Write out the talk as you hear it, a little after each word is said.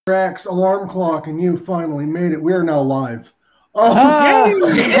Drax alarm clock, and you finally made it. We are now live. We were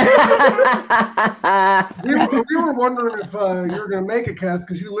wondering if you were going to make it, Kath,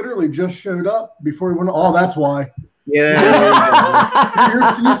 because you literally just showed up before we went. Oh, that's why. Yeah.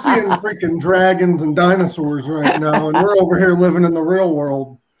 You're seeing freaking dragons and dinosaurs right now, and we're over here living in the real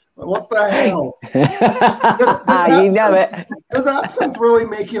world. What the hell? You know it. Does absinthe really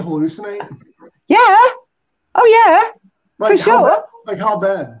make you hallucinate? Yeah. Oh, yeah. Like for sure. How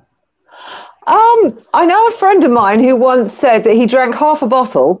bad? I know a friend of mine who once said that he drank half a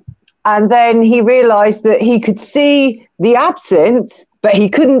bottle and then he realized that he could see the absinthe, but he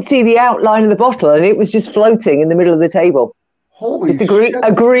couldn't see the outline of the bottle, and it was just floating in the middle of the table. Holy just shit.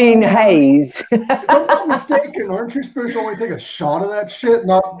 A green haze. If I'm not mistaken, aren't you supposed to only take a shot of that shit,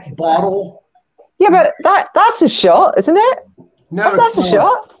 not bottle? Yeah, but that's a shot, isn't it? No, that's a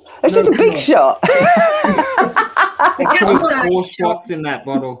shot. It's just a big shot. There's probably 4 shots in that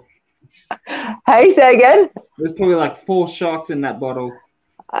bottle. Hey, say again? There's probably like 4 shots in that bottle.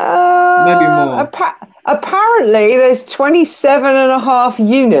 Maybe more. Apparently, there's 27.5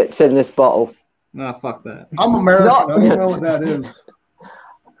 units in this bottle. No, fuck that. I'm American. I don't know what that is.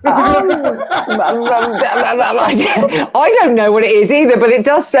 I don't know what it is either, but it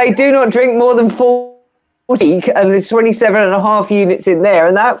does say do not drink more than 40, and there's 27.5 units in there,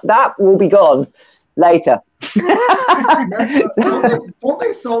 and that will be gone later. Don't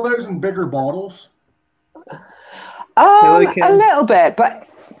they sell those in bigger bottles? A little bit, but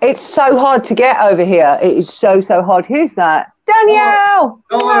it's so hard to get over here. It is so hard. Who's that? Danielle!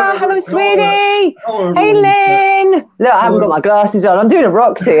 Hello, sweetie! Hello, hey, Lynn! Look, I haven't got my glasses on. I'm doing a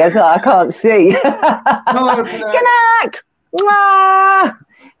Roxy, so I can't see. Hello, Kanak!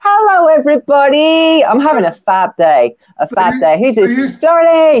 Hello, everybody. I'm having a fab day. Fab day. Who's this?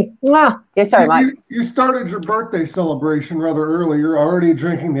 Dorothy! Yeah, sorry, Mike. You started your birthday celebration rather early. You're already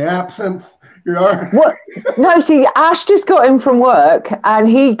drinking the absinthe. What? No, see, Ash just got in from work and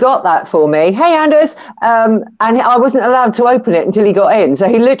he got that for me. Hey, Anders. And I wasn't allowed to open it until he got in. So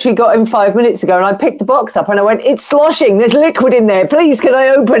he literally got in 5 minutes ago, and I picked the box up and I went, it's sloshing. There's liquid in there. Please, can I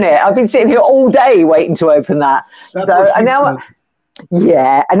open it? I've been sitting here all day waiting to open that. And now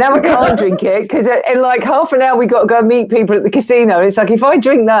I can't drink it because in like half an hour we got to go meet people at the casino. And it's like, if I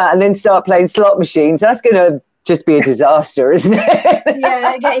drink that and then start playing slot machines, that's going to just be a disaster, isn't it?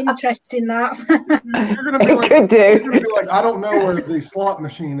 Yeah, get interest in that. You're gonna be like, I don't know where the slot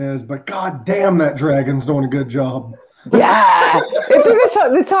machine is, but god damn, that dragon's doing a good job. Yeah.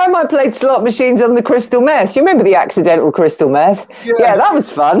 The time I played slot machines on the crystal meth. You remember the accidental crystal meth? Yeah, that was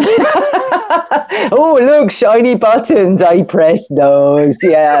fun. Oh, look, shiny buttons. I pressed those.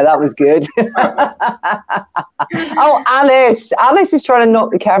 Yeah, that was good. Oh, Alice. Alice is trying to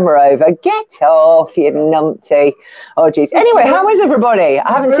knock the camera over. Get off, you numpty. Oh, geez. Anyway, how is everybody?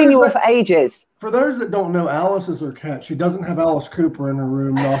 I haven't seen you all for ages. For those that don't know, Alice is her cat. She doesn't have Alice Cooper in her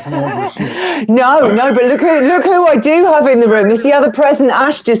room knocking over shit. No, but look who I do have in the room. This is the other present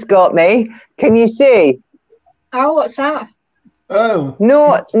Ash just got me. Can you see? Oh, what's that? Oh.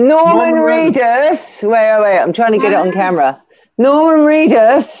 Norman Reedus. Wait. I'm trying to get it on camera. Norman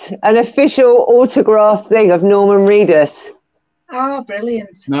Reedus, an official autograph thing of Norman Reedus. Oh,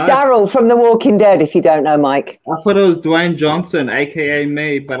 brilliant. Nice. Daryl from The Walking Dead, if you don't know, Mike. I thought it was Dwayne Johnson, a.k.a.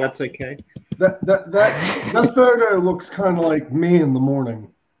 me, but that's okay. That photo looks kind of like me in the morning.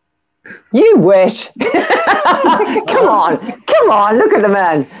 You wish. Come on, look at the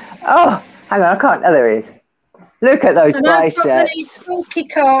man. Oh, hang on, I can't. Oh, there he is. Look at those biceps. I've got the spooky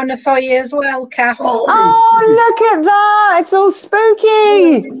corner for you as well, Kath. Oh, look at that. It's all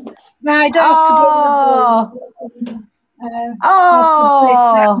spooky. My daughter.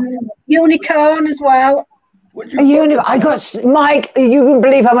 Unicorn as well. I got, Mike, you wouldn't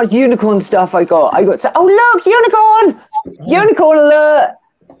believe how much unicorn stuff I got. Oh, look, unicorn! Unicorn alert!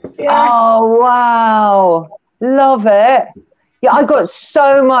 Yeah. Oh, wow. Love it. Yeah, I got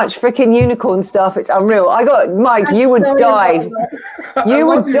so much freaking unicorn stuff. It's unreal. Mike, you would die. You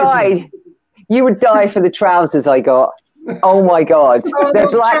would die. You would die for the trousers I got. Oh, my God. Oh, they're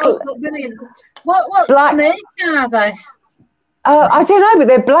black. Brilliant. What make are they? I don't know, but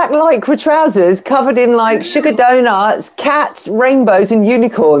they're black lycra trousers covered in like sugar donuts, cats, rainbows, and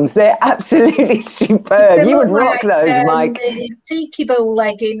unicorns. They're absolutely superb. You would rock those, Mike. The tiki ball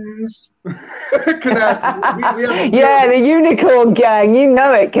leggings. Yeah, the unicorn gang. You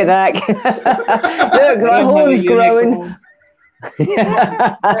know it, Kanak. Look, my horn's growing.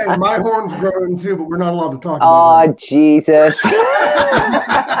 Hey, my horn's growing too, but we're not allowed to talk about it. Oh, Jesus.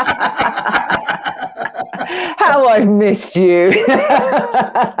 How I've missed you. So,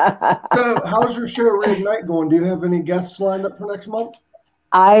 how's your show Reignite going? Do you have any guests lined up for next month?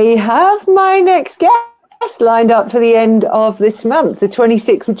 I have my next guest lined up for the end of this month, the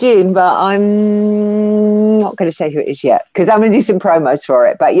 26th of June, but I'm not going to say who it is yet because I'm going to do some promos for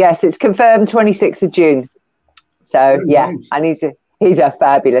it. But yes, it's confirmed 26th of June. So nice. And he's a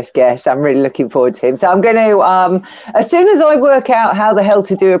fabulous guest. I'm really looking forward to him. So I'm going to, as soon as I work out how the hell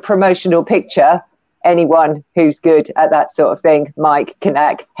to do a promotional picture, anyone who's good at that sort of thing, Mike,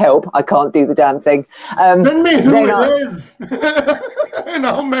 Kanak, help. I can't do the damn thing. Send me who it is, and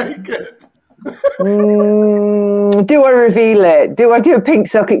I'll make it. Do I reveal it? Do I do a Pink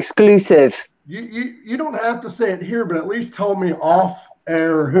Sock exclusive? You don't have to say it here, but at least tell me off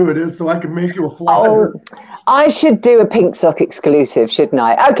air who it is so I can make you a flyer. Oh, I should do a Pink Sock exclusive, shouldn't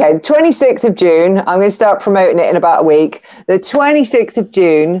I? Okay, the 26th of June. I'm going to start promoting it in about a week. The 26th of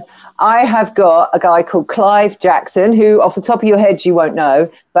June, I have got a guy called Clive Jackson, who off the top of your head you won't know,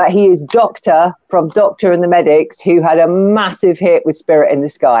 but he is Doctor from Doctor and the Medics, who had a massive hit with Spirit in the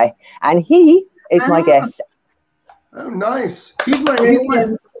Sky. And he is my guest. Oh, nice.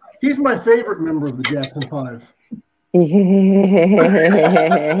 He's my favorite member of the Jackson 5.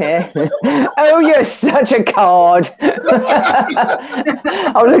 Oh, you're such a card. Oh,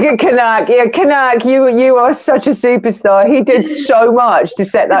 look at Kanak. Yeah, Kanak, you are such a superstar. He did so much to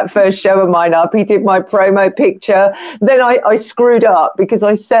set that first show of mine up. He did my promo picture. Then I screwed up because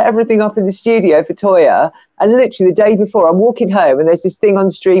I set everything up in the studio for Toya. And literally the day before, I'm walking home and there's this thing on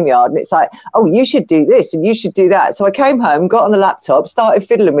StreamYard and it's like, oh, you should do this and you should do that. So I came home, got on the laptop, started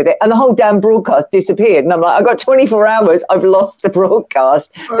fiddling with it, and the whole damn broadcast disappeared. And I'm like, I've got 24 hours, I've lost the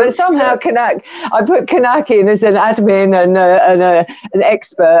broadcast. But somehow I put Kanak in as an admin and an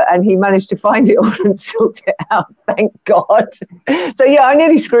expert, and he managed to find it all and sort it out. Thank God. So yeah, I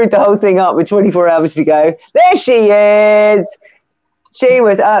nearly screwed the whole thing up with 24 hours to go. There she is. She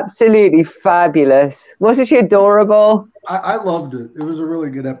was absolutely fabulous. Wasn't she adorable? I loved it. It was a really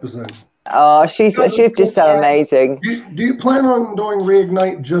good episode. Oh, she's just so amazing. Do you plan on doing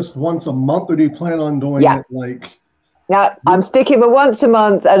Reignite just once a month, or do you plan on doing it like... Now, I'm sticking with once a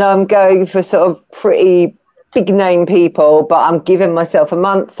month, and I'm going for sort of pretty big name people, but I'm giving myself a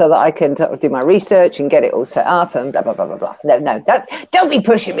month so that I can do my research and get it all set up and blah, blah, blah, blah, blah. No, don't be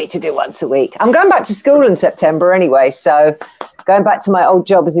pushing me to do once a week. I'm going back to school in September anyway, so... Going back to my old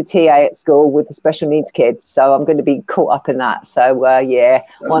job as a TA at school with the special needs kids. So I'm going to be caught up in that. So,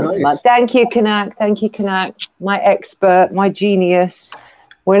 once a month. Thank you, Kanak. Thank you, Kanak. My expert, my genius.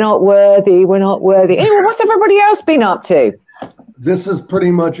 We're not worthy. We're not worthy. Anyway, what's everybody else been up to? This is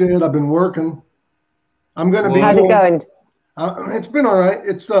pretty much it. I've been working. I'm going to be... How's it going? It's been all right.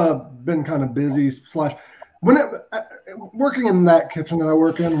 It's been kind of busy / working in that kitchen that I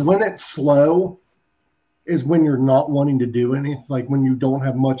work in, when it's slow, is when you're not wanting to do anything, like when you don't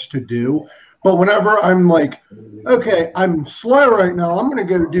have much to do. But whenever I'm like, okay, I'm slow right now, I'm going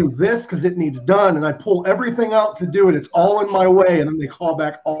to go do this because it needs done, and I pull everything out to do it, it's all in my way, and then they call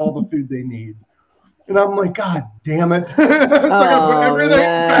back all the food they need. And I'm like, God damn it. So I got to put everything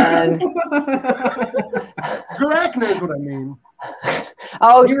back. Kanak knows what I mean.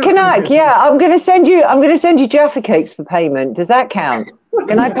 Oh, Kanak, yeah, I'm going to send you Jaffa cakes for payment. Does that count?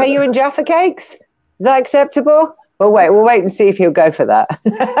 Can I pay you in Jaffa cakes? Is that acceptable? We'll wait and see if he'll go for that.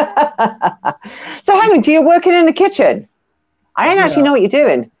 So hang on, do you working in the kitchen? I don't actually know what you're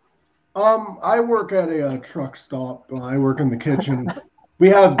doing. I work at a truck stop. I work in the kitchen.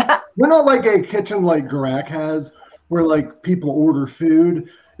 We're not like a kitchen like Garak has, where like people order food.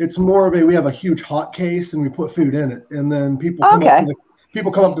 It's more of we have a huge hot case and we put food in it, and then people come up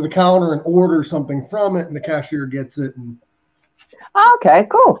to the counter and order something from it, and the cashier gets it. And okay,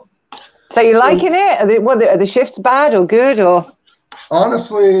 cool. So you're liking it? Are the shifts bad or good or?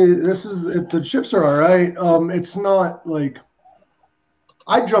 Honestly, the shifts are all right. It's not like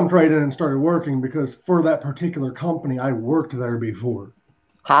I jumped right in and started working because for that particular company, I worked there before.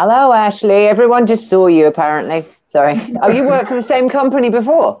 Hello, Ashley. Everyone just saw you apparently. Sorry. Oh, you worked for the same company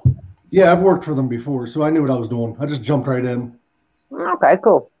before? Yeah, I've worked for them before, so I knew what I was doing. I just jumped right in. Okay,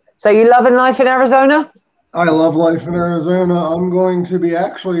 cool. So you loving life in Arizona? I love life in Arizona. I'm going to be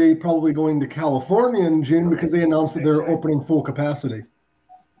actually probably going to California in June because they announced that they're opening full capacity.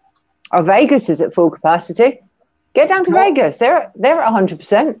 Oh, Vegas is at full capacity. Get down to Vegas. They're at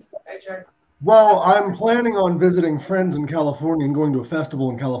 100%. Well, I'm planning on visiting friends in California and going to a festival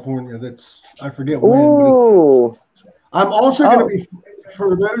in California. I forget when. Ooh. I'm also going to be,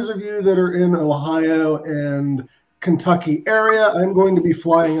 for those of you that are in Ohio and Kentucky area, I'm going to be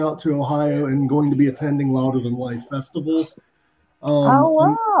flying out to Ohio and going to be attending Louder Than Life Festival.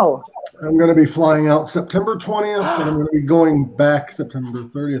 Wow. I'm going to be flying out September 20th, and I'm going to be going back September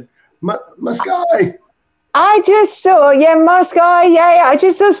 30th. My sky. I just saw, Musk guy, I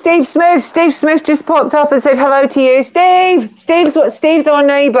just saw Steve Smith. Steve Smith just popped up and said hello to you. Steve's our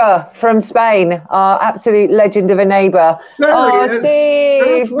neighbour from Spain, our absolute legend of a neighbour. Oh,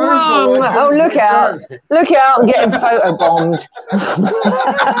 Steve! Oh, look out! Look out! I'm getting photobombed.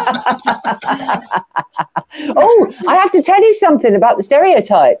 Oh, I have to tell you something about the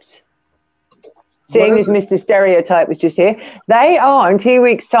stereotypes. Seeing as Mr. Stereotype was just here, they are in 2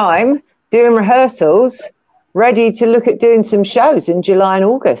 weeks' time doing rehearsals, ready to look at doing some shows in July and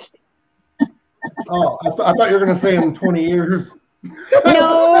August. Oh, I thought you were going to say in 20 years.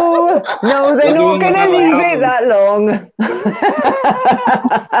 No, they're not going to leave it that long.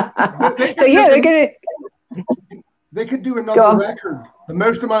 So they're going to. They could do another record. The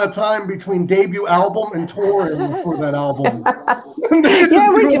most amount of time between debut album and touring for that album. we need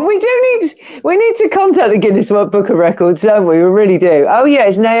to contact the Guinness World Book of Records, don't we? We really do. Oh yeah,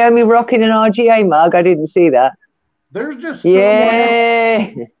 is Naomi rocking an RGA mug? I didn't see that. There's just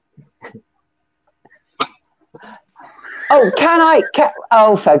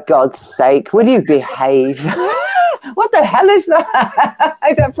Oh, for God's sake, will you behave? What the hell is that?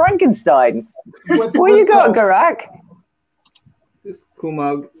 Is that Frankenstein? What you got, Garak? This cool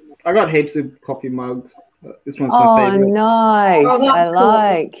mug. I got heaps of coffee mugs. This one's my favorite. Oh, nice. I cool.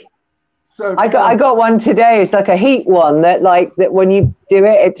 like. So I got one today. It's like a heat one that when you do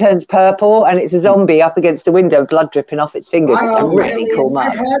it, it turns purple and it's a zombie up against the window, blood dripping off its fingers. It's a really cool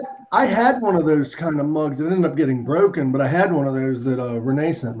mug. I had one of those kind of mugs that ended up getting broken, but I had one of those that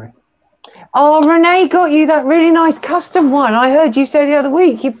Renee sent me. Oh, Renee got you that really nice custom one. I heard you say the other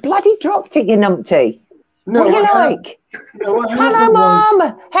week. You bloody dropped it, you numpty. No, what do you like? Hello,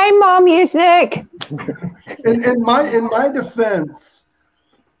 Mom. Hey, Mom, here's Nick. In my defense,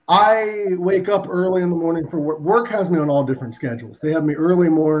 I wake up early in the morning for work. Work has me on all different schedules. They have me early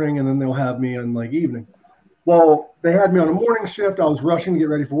morning, and then they'll have me on like evening. Well, they had me on a morning shift. I was rushing to get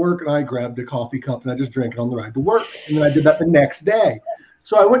ready for work, and I grabbed a coffee cup, and I just drank it on the ride to work. And then I did that the next day.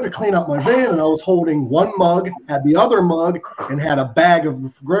 So I went to clean up my van, and I was holding one mug, had the other mug, and had a bag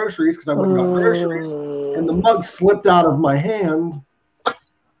of groceries because I went and got groceries. And the mug slipped out of my hand.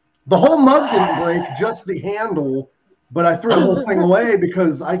 The whole mug didn't break, just the handle. But I threw the whole thing away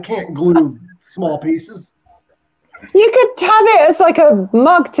because I can't glue small pieces. You could have it as like a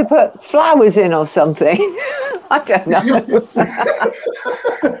mug to put flowers in or something. I don't know.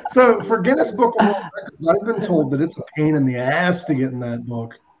 So for Guinness Book of World Records, I've been told that it's a pain in the ass to get in that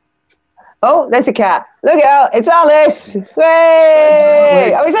book. Oh, there's a cat. Look out. It's Alice.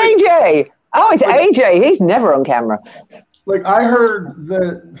 Hey! Oh, it's AJ. Oh, it's AJ. He's never on camera. Like I heard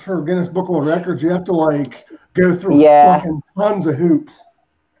that for Guinness Book of World Records, you have to like go through fucking tons of hoops.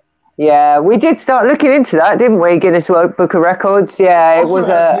 Yeah, we did start looking into that, didn't we? Guinness World Book of Records. Yeah, it was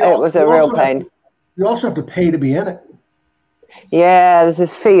a real pain. You also have to pay to be in it. Yeah, there's a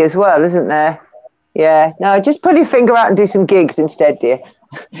fee as well, isn't there? Yeah. No, just put your finger out and do some gigs instead, dear.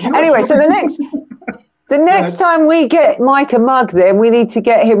 Anyway, so the next time we get Mike a mug, then we need to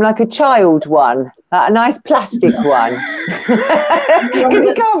get him like a child one. A nice plastic one. Because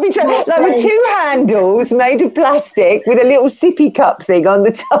it can't be like with two handles made of plastic with a little sippy cup thing on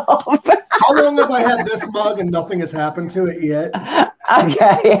the top. How long have I had this mug and nothing has happened to it yet?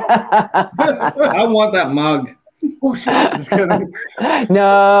 Okay. I want that mug. Oh, shit. Just kidding.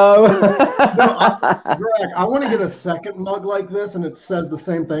 No. Greg, I want to get a second mug like this and it says the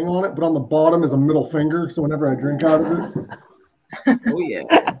same thing on it, but on the bottom is a middle finger. So whenever I drink out of it. Oh,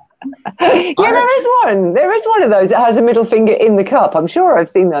 yeah. Yeah, there is one. There is one of those that has a middle finger in the cup. I'm sure I've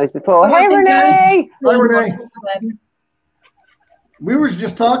seen those before. Hey, Renee. Hi, Renee. We were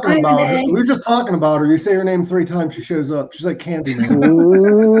just talking about her. We were just talking about her. You say her name 3 times, she shows up. She's like Candyman.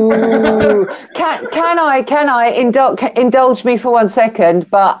 Ooh. Can I indulge me for 1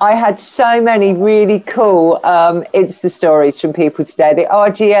 second? But I had so many really cool Insta stories from people today. The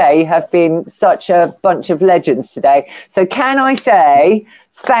RGA have been such a bunch of legends today. So can I say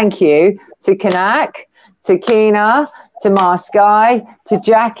thank you to Kanak, to Keena, to Marsky, to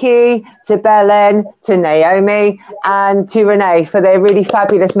Jackie, to Belen, to Naomi, and to Renee for their really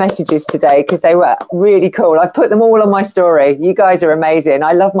fabulous messages today because they were really cool. I put them all on my story. You guys are amazing.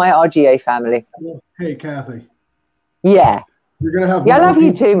 I love my RGA family. Hey, Cathy. Yeah. You're gonna have. Yeah, I love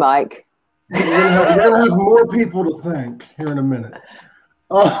you too, Mike. You're gonna have more people to thank here in a minute.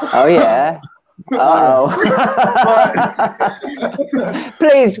 Oh yeah. Oh.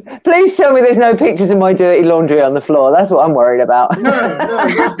 Please tell me there's no pictures of my dirty laundry on the floor. That's what I'm worried about. No,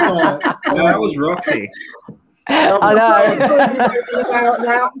 there's not. No, that was Roxy. I know.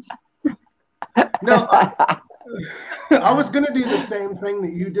 No, I was going to do the same thing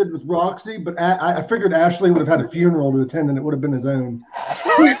that you did with Roxy, but I figured Ashley would have had a funeral to attend, and it would have been his own.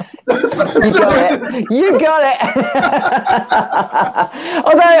 You got it. You got it.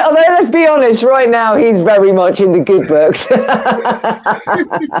 although, let's be honest, right now he's very much in the good books.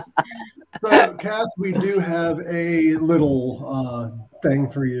 So, Kath, we do have a little thing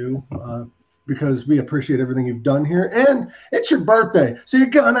for you because we appreciate everything you've done here, and it's your birthday, so you're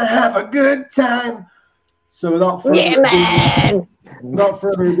gonna have a good time. So, without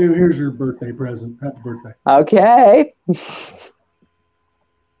further ado, here's your birthday present. Happy birthday. Okay.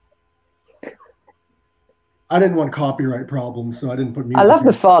 I didn't want copyright problems, so I didn't put music. I love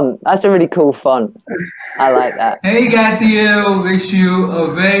the font. That's a really cool font. I like that. Hey, Cathy, wish you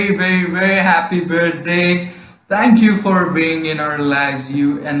a very, very, very happy birthday. Thank you for being in our lives.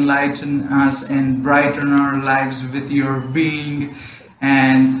 You enlighten us and brighten our lives with your being.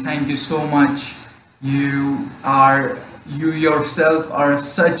 And thank you so much. You yourself are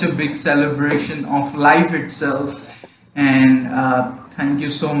such a big celebration of life itself. And thank you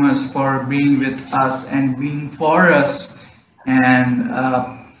so much for being with us and being for us. And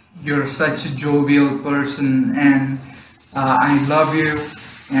you're such a jovial person, and I love you,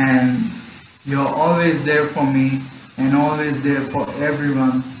 and you're always there for me and always there for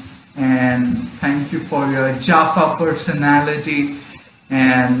everyone. And thank you for your Jaffa personality,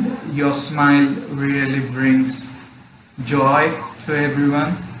 and your smile really brings joy to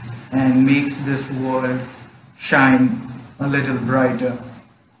everyone and makes this world shine a little brighter.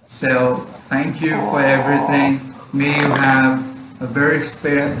 So thank you for everything. May you have a very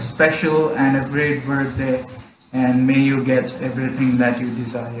special and a great birthday, and may you get everything that you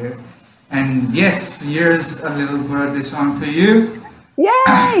desire. And yes, here's a little birthday song for you.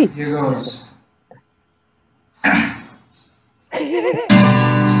 Yay! Here goes.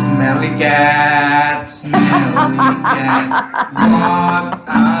 Smelly cat, what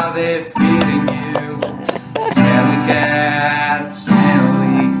are they feeding you? Smelly cat,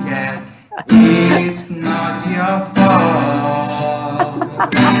 it's not your fault.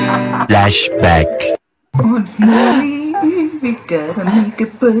 Flashback. Good morning, we gotta make a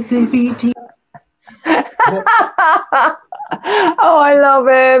birthday video. Oh, I love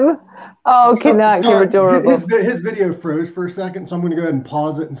him. Oh, Kinak, you're adorable. His video froze for a second, so I'm going to go ahead and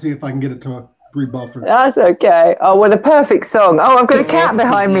pause it and see if I can get it to rebuffer. That's okay. Oh, what a perfect song. Oh, I've got a cat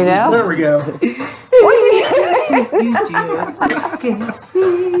behind me now. There we go. What's he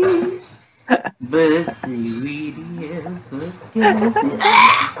doing? Birthday video.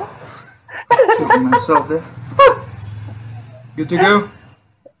 Choking myself there. Good to go.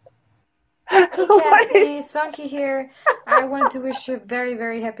 Hey Cathy, it's Funky here. I want to wish you a very,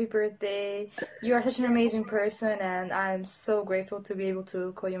 very happy birthday. You are such an amazing person, and I'm so grateful to be able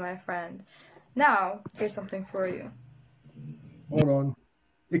to call you my friend. Now, here's something for you. Hold on.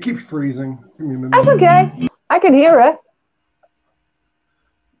 It keeps freezing. Give me a minute. That's okay. I can hear it.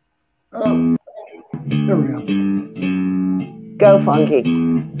 Oh, there we go. Go, Funky.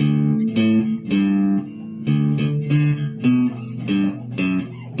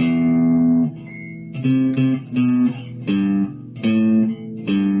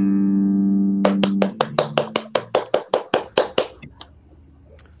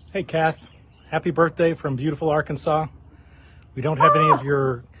 Hey, Kath. Happy birthday from beautiful Arkansas. We don't have any of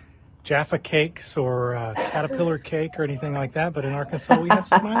your Jaffa cakes or caterpillar cake or anything like that, but in Arkansas we have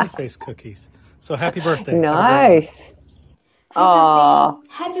smiley face cookies. So happy birthday. Nice. Hi,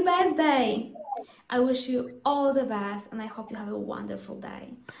 happy birthday. I wish you all the best, and I hope you have a wonderful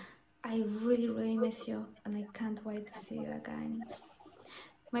day. I really, really miss you, and I can't wait to see you again.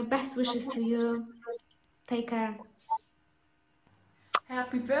 My best wishes to you. Take care.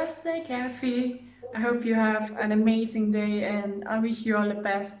 Happy birthday, Cathy. I hope you have an amazing day, and I wish you all the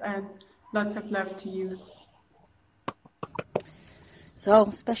best and lots of love to you. So,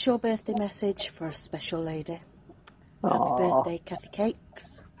 special birthday message for a special lady. Happy birthday, Cathy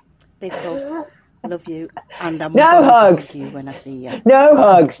Cakes. Big hugs. Love you. And I'm no hugs. To you when I see you. No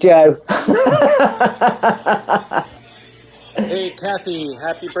hugs, Joe. Hey, Cathy,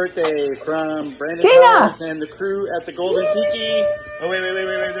 happy birthday from Brandon Powers and the crew at the Golden Tiki. Oh, wait.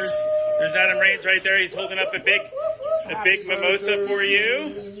 There's Adam Raines right there. He's holding up a big mimosa for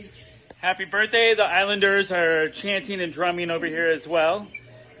you. Happy birthday. The Islanders are chanting and drumming over here as well.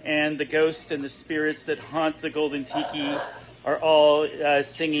 And the ghosts and the spirits that haunt the Golden Tiki are all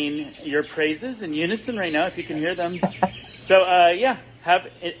singing your praises in unison right now, if you can hear them. So, yeah, have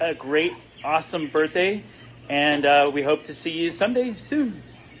a great, awesome birthday. And we hope to see you someday soon.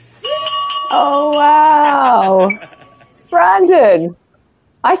 Oh, wow. Brandon.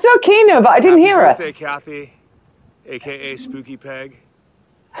 I saw Kina, but I didn't hear her. Happy birthday, Cathy. aka Spookeypeg.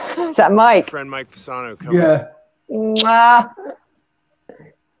 Is that Mike? Friend Mike Fasano coming. Yeah. Mwah.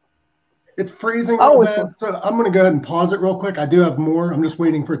 It's freezing real bad, so I'm going to go ahead and pause it real quick. I do have more. I'm just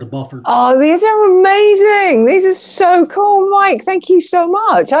waiting for it to buffer. Oh, these are amazing. These are so cool, Mike. Thank you so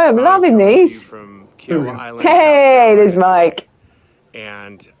much. I am loving these. From Kiowa Island, hey, there's Mike.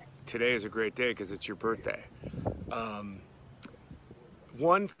 And today is a great day because it's your birthday.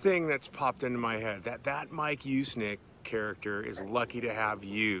 One thing that's popped into my head, that Mike Usnick character is lucky to have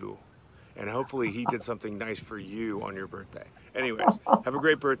you. And hopefully he did something nice for you on your birthday. Anyways, have a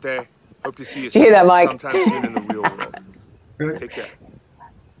great birthday. Hope to see you sometime soon in the real world. Take care.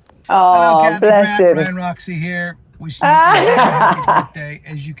 Oh, hello, Cathy, bless him. Ryan Roxy here. Wishing you a happy birthday.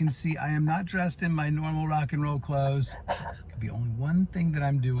 As you can see, I am not dressed in my normal rock and roll clothes. Could be only one thing that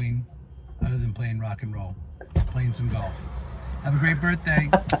I'm doing other than playing rock and roll. Playing some golf. Have a great birthday.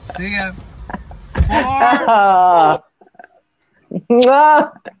 See ya.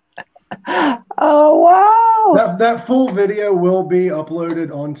 4. Oh wow! That full video will be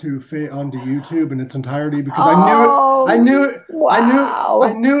uploaded onto YouTube in its entirety because I knew it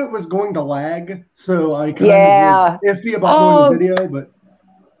was going to lag, so I kind of was iffy about doing the video, but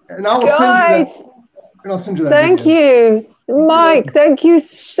I'll send you that. Thank you, Mike. Thank you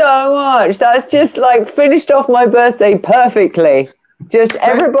so much. That's just like finished off my birthday perfectly. Just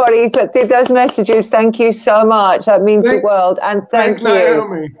everybody that did those messages, thank you so much. That means the world. And thank you.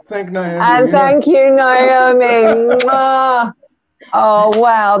 Naomi. Thank Naomi. And thank you, Naomi. Oh,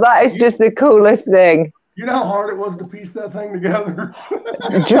 wow. That is just the coolest thing. You know how hard it was to piece that thing together?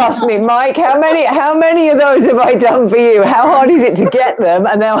 Trust me, Mike. How many of those have I done for you? How hard is it to get them,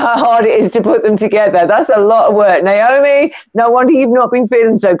 and then how hard it is to put them together? That's a lot of work. Naomi, no wonder you've not been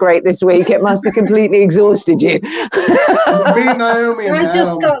feeling so great this week. It must have completely exhausted you. Naomi and I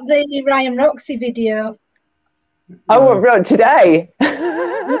just got the Ryan Roxy video. Oh, today?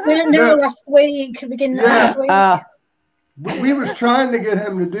 No, last week. Beginning last week. We was trying to get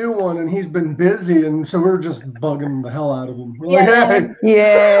him to do one, and he's been busy, and so we're just bugging the hell out of him. We're like,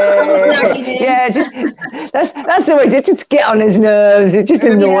 yeah. Just that's the way to just get on his nerves. It just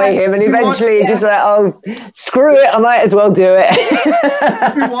annoy him, and eventually just like, oh, screw it, I might as well do it.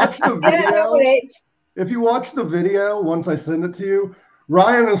 If you watch the video, once I send it to you,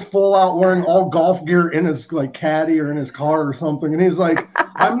 Ryan is full out wearing all golf gear in his caddy or in his car or something, and he's like,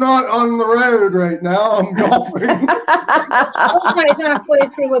 "I'm not on the road right now. I'm golfing." Looks like he's halfway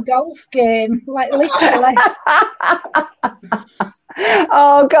through a golf game, like literally.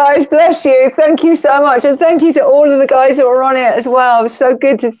 Oh, guys, bless you. Thank you so much. And thank you to all of the guys that were on it as well. It was so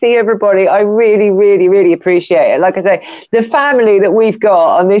good to see everybody. I really, really, really appreciate it. Like I say, the family that we've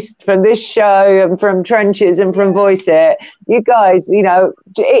got on this, from this show and from Trenches and from Voice It, you guys,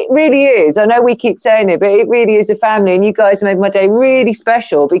 it really is. I know we keep saying it, but it really is a family. And you guys made my day really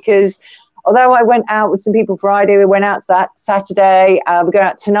special because although I went out with some people Friday, we went out Saturday, we're going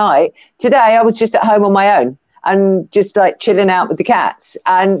out tonight. Today, I was just at home on my own. And just like chilling out with the cats,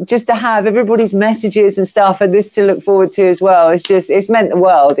 and just to have everybody's messages and stuff and this to look forward to as well. It's meant the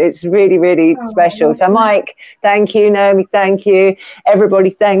world. It's really, really special. So Mike, thank you. Naomi, thank you.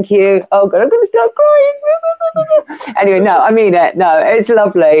 Everybody, thank you. Oh God, I'm going to start crying. Anyway, no, I mean it. No, it's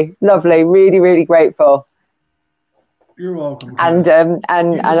lovely, lovely. Really, really grateful. You're welcome. And I'm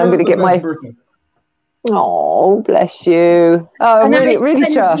going to get my birthday. Oh, bless you. Oh, I'm really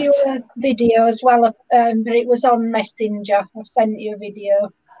chuffed. You a video as well, but it was on Messenger. I sent you a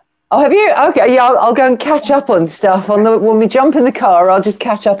video. Oh, have you? Okay, yeah, I'll go and catch up on stuff when we jump in the car. I'll just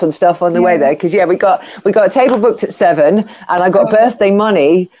catch up on stuff on the way there because we got a table booked at 7, and I got birthday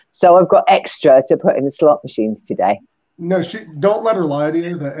money, so I've got extra to put in the slot machines today. No, don't let her lie to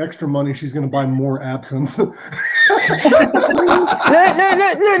you. The extra money, she's going to buy more absinthe. No,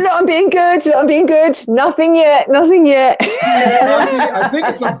 I'm being good. Nothing yet. I think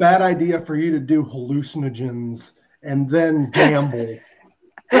it's a bad idea for you to do hallucinogens and then gamble.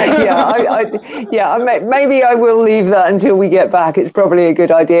 Maybe I will leave that until we get back. It's probably a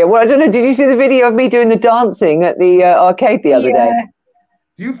good idea. Well, I don't know. Did you see the video of me doing the dancing at the arcade the other day?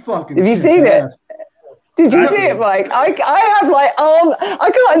 Have you seen it? Did you see it, Mike? I have like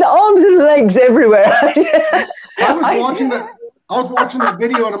I got arms and legs everywhere. I was watching that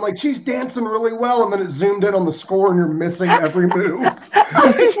video and I'm like, she's dancing really well, and then it zoomed in on the score and you're missing every move.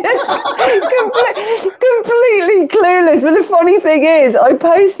 completely clueless. But the funny thing is, I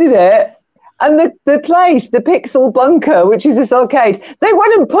posted it, and the place, the Pixel Bunker, which is this arcade, they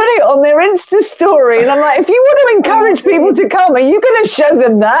wouldn't put it on their Insta story. And I'm like, if you want to encourage people to come, are you going to show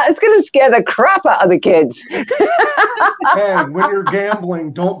them that? It's going to scare the crap out of the kids. Hey, when you're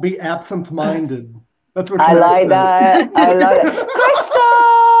gambling, don't be absent-minded. That's what I like that. I like it.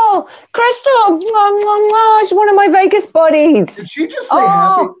 Crystal, mwah, mwah, mwah. She's one of my Vegas buddies. Did she just say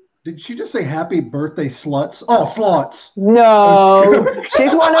happy? Did she just say happy birthday, sluts? Oh, sluts. No,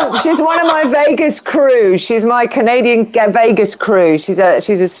 she's one of my Vegas crew. She's my Canadian Vegas crew. She's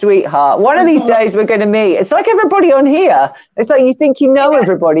a sweetheart. One of these days we're going to meet. It's like everybody on here. It's like you think you know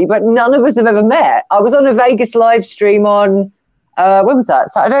everybody, but none of us have ever met. I was on a Vegas live stream on when was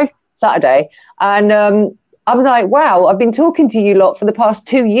that? Saturday, and I'm like, wow, I've been talking to you lot for the past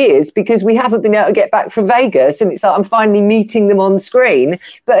 2 years because we haven't been able to get back from Vegas. And it's like I'm finally meeting them on screen.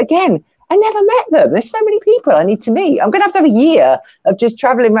 But again, I never met them. There's so many people I need to meet. I'm going to have a year of just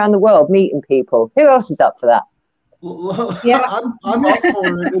traveling around the world, meeting people. Who else is up for that? Yeah, I'm up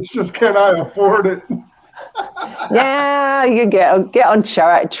for it. It's just, can I afford it? Yeah, you can get on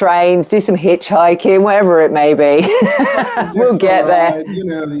trains, do some hitchhiking, whatever it may be. We'll get there. You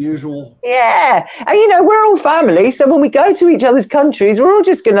know, the usual. Yeah. And, you know, we're all family. So when we go to each other's countries, we're all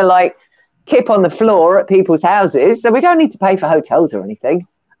just going to, like, kip on the floor at people's houses. So we don't need to pay for hotels or anything.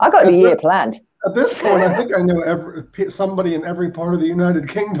 I got a year planned. At this point, I think I know somebody in every part of the United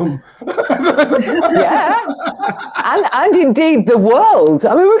Kingdom. Yeah, and indeed the world.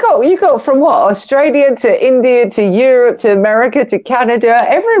 I mean, you got from what, Australia to India to Europe to America to Canada,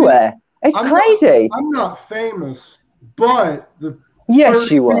 everywhere. It's crazy. I'm not famous, but the yes,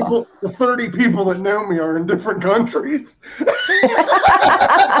 you are. The 30 people that know me are in different countries.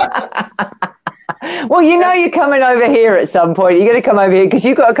 Well, you know you're coming over here at some point. You're going to come over here because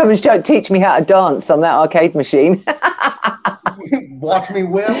you've got to come and teach me how to dance on that arcade machine. Watch me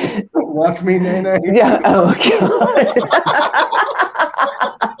whip. Watch me nay. Yeah. Oh, God.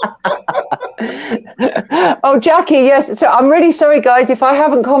 Oh, Jackie, yes. So I'm really sorry, guys, if I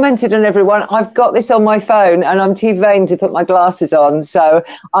haven't commented on everyone. I've got this on my phone and I'm too vain to put my glasses on. So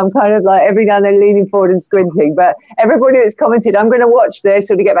I'm kind of like every now and then leaning forward and squinting. But everybody that's commented, I'm going to watch this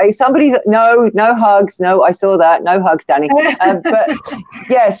or to get back. Somebody's no hugs. No, I saw that. No hugs, Danny. But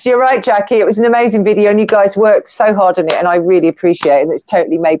yes, you're right, Jackie. It was an amazing video and you guys worked so hard on it and I really appreciate it. And it's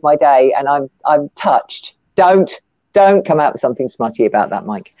totally made my day and I'm touched. Don't come out with something smutty about that,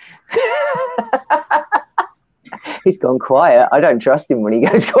 Mike. He's gone quiet. I don't trust him when he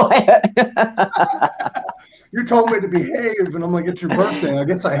goes quiet. You told me to behave, and I'm like, it's your birthday. I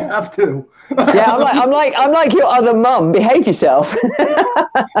guess I have to. Yeah, I'm like your other mum. Behave yourself.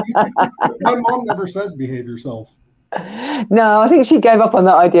 My mom never says behave yourself. No, I think she gave up on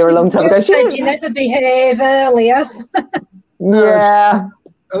that idea a long time ago. She said you never behave earlier. Yeah.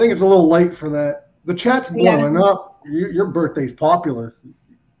 I think it's a little late for that. The chat's blowing up. Your birthday's popular.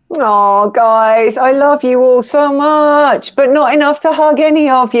 Oh, guys, I love you all so much, but not enough to hug any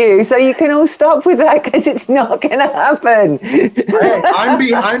of you. So you can all stop with that because it's not going to happen. Hey, I'm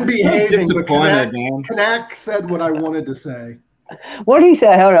behaving. But Kanak said what I wanted to say. What did he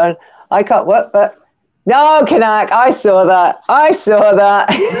say? Hold on. I can't. What? But no, Kanak. I saw that.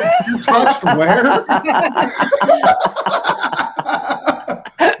 You touched where?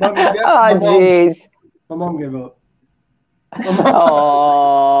 Oh, jeez. My mom gave up.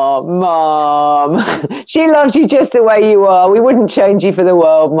 Oh, Mom. She loves you just the way you are. We wouldn't change you for the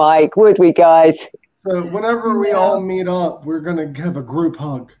world, Mike, would we, guys? So whenever we all meet up, we're going to have a group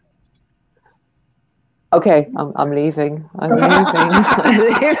hug. Okay, I'm leaving. I'm leaving.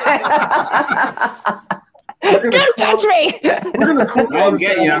 Don't touch me! We're going to corner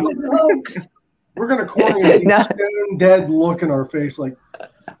a stone dead look in our face like...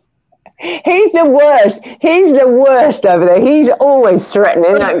 He's the worst. He's the worst over there. He's always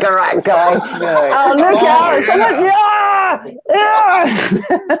threatening that Garak guy. Oh, look out!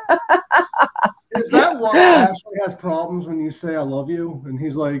 Is that why Ashley has problems when you say "I love you"? And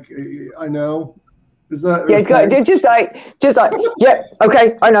he's like, "I know." Is that? Yeah, okay? just like, yeah,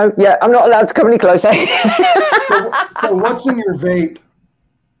 okay, I know. Yeah, I'm not allowed to come any closer. So what's in your vape?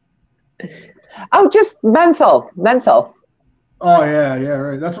 Oh, just menthol. Oh, yeah,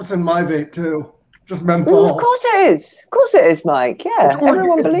 right. That's what's in my vape, too. Just menthol. Of course it is, Mike. Yeah,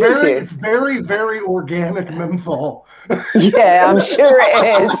 everyone believes you. It's very, very organic menthol. Yeah, I'm sure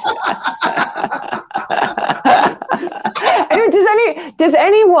it is. Anyway, does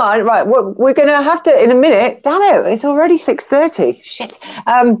anyone, right, we're going to have to, in a minute, damn it, it's already 6:30. Shit.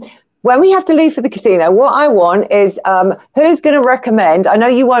 When we have to leave for the casino, what I want is who's going to recommend, I know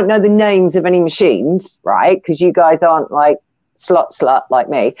you won't know the names of any machines, right, because you guys aren't like, slut like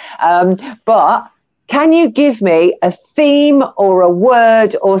me, but can you give me a theme or a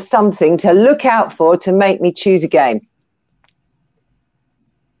word or something to look out for to make me choose a game?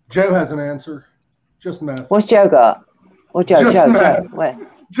 Joe has an answer. Just meth. What's Joe got? Or Joe? Just meth. Where?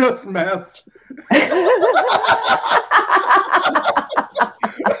 Just meth.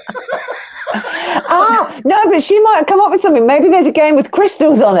 No, but she might come up with something. Maybe there's a game with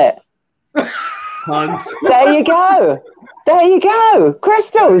crystals on it. There you go. There you go.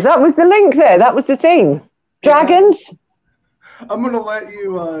 Crystals. That was the link there. That was the thing. Dragons. I'm going to let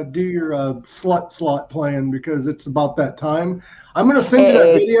you do your slut plan because it's about that time. I'm going to send you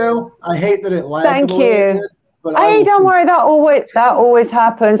that video. I hate that it lagged. Thank you. Hey, don't worry. That always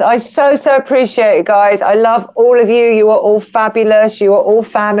happens. I so appreciate it, guys. I love all of you. You are all fabulous. You are all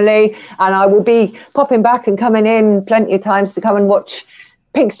family. And I will be popping back and coming in plenty of times to come and watch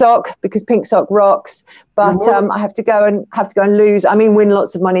Pink Sock because Pink Sock rocks. But I have to go and lose. I mean, win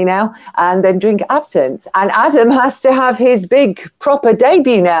lots of money now and then drink absinthe. And Adam has to have his big proper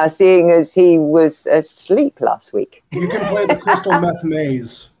debut now, seeing as he was asleep last week. You can play the Crystal Meth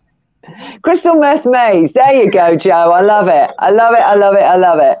Maze. Crystal Meth Maze. There you go, Joe. I love it. I love it. I love it. I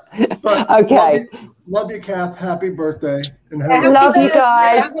love it. Okay. Love you, Kath. Happy birthday. And love you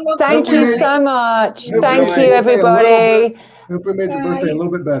guys. Thank you so much. Thank you, everybody. Hope we made your birthday a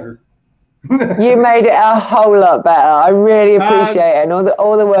little bit better. You made it a whole lot better. I really appreciate it and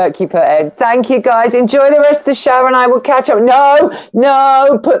all the work you put in. Thank you, guys. Enjoy the rest of the show, and I will catch up. No,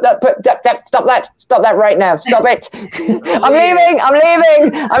 stop that right now. Stop it. I'm leaving. I'm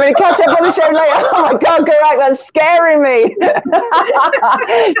going to catch up on the show later. Oh my God, Garak, that's scaring me.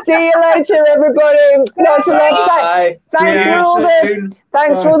 See you later, everybody. Lots of love.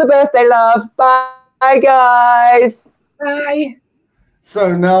 Thanks for all the birthday love. Bye, guys. Bye.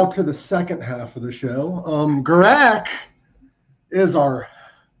 So now to the second half of the show. Garak is our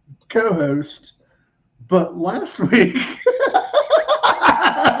co-host, but last week you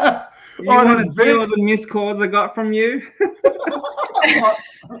want to see all the missed calls I got from you?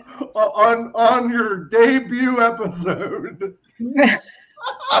 on your debut episode.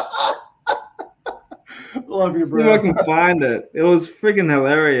 Love you, bro. See if I can find it. It was friggin'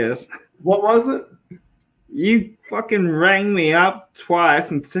 hilarious. What was it? You fucking rang me up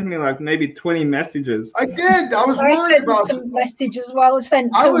twice and sent me like maybe 20 messages. I did. I was worried about some messages as well. I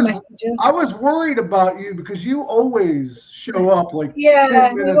sent two messages. I was worried about you because you always show up like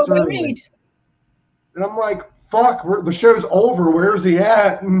 10 minutes early. And I'm like, fuck, the show's over. Where's he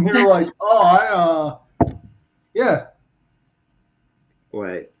at? And you're like, yeah.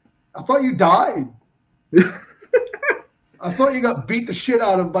 Wait. I thought you died. I thought you got beat the shit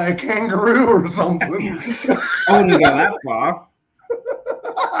out of by a kangaroo or something. I wouldn't go that far.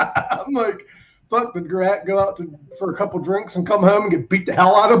 I'm like, fuck, did Garak go out for a couple drinks and come home and get beat the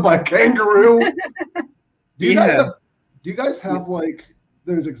hell out of by a kangaroo? Do you guys have like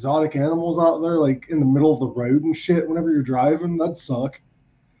those exotic animals out there like in the middle of the road and shit whenever you're driving? That'd suck.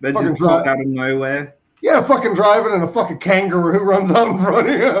 They just pop out of nowhere. Yeah, fucking driving and a fucking kangaroo runs out in front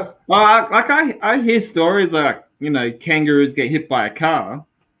of you. Well, I hear stories like, you know, kangaroos get hit by a car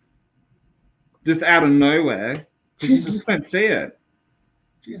just out of nowhere. You just don't see it.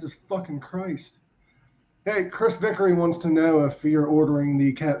 Jesus fucking Christ. Hey, Chris Vickery wants to know if you're ordering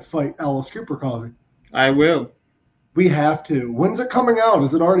the Cat Fight Alice Cooper coffee. I will. We have to. When's it coming out?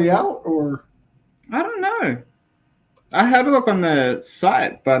 Is it already out or? I don't know. I had a look on the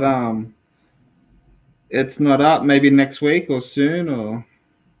site, but it's not up. Maybe next week or soon. Or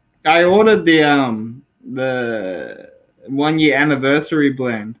I ordered the 1 year anniversary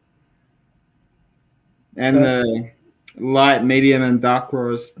blend and the light, medium, and dark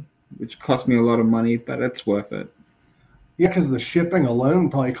roast, which cost me a lot of money, but it's worth it. Yeah, because the shipping alone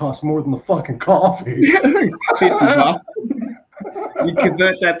probably costs more than the fucking coffee. You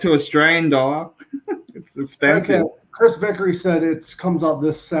convert that to Australian dollar. It's expensive. Okay. Chris Vickery said it comes out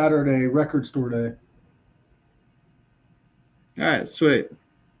this Saturday, Record Store Day. All right, sweet.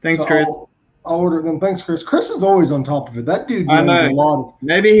 Thanks, Chris. I'll order them. Thanks, Chris. Chris is always on top of it. That dude knows a lot of.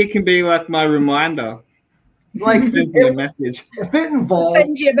 Maybe he can be like my reminder. Like send me a message. If it involves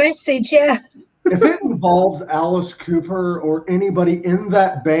send you a message, yeah. If it involves Alice Cooper or anybody in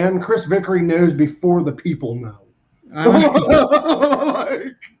that band, Chris Vickery knows before the people know.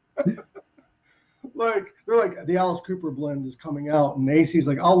 Like they're like, the Alice Cooper blend is coming out, and AC's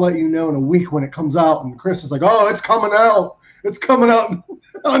like, I'll let you know in a week when it comes out, and Chris is like, oh, it's coming out. It's coming out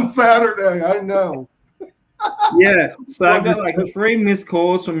on Saturday. I know. Yeah. So I got like 3 missed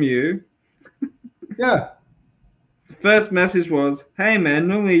calls from you. Yeah. The first message was, hey man,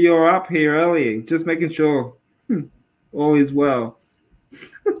 normally you're up here early, just making sure all is well.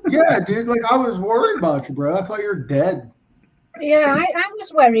 Yeah, dude, like I was worried about you, bro. I thought you were dead. Yeah, I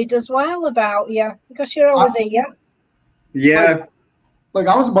was worried as well about you because you're always here. Yeah. Like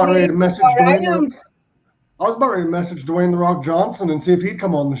I was about ready to message Dwayne. I I was about ready to message Dwayne The Rock Johnson and see if he'd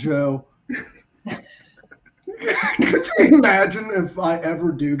come on the show. Could you imagine if I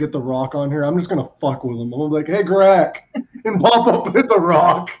ever do get The Rock on here? I'm just going to fuck with him. I'm like, hey, Greg, and pop up with The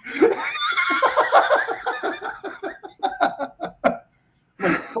Rock.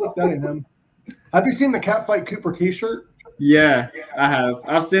 Like, fuck, that ain't him. Have you seen the Catfight Cooper t-shirt? Yeah, I have.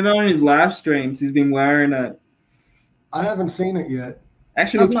 I've seen it on his live streams. He's been wearing it. I haven't seen it yet.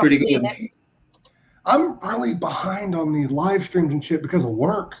 Actually looks pretty good. I'm really behind on these live streams and shit because of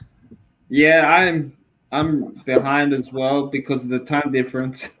work. Yeah, I'm behind as well because of the time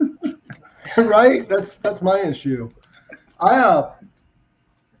difference. Right? That's my issue. Do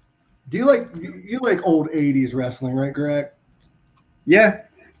you like old 80s wrestling, right, Greg? Yeah.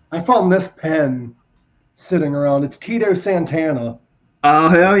 I found this pen sitting around. It's Tito Santana. Oh,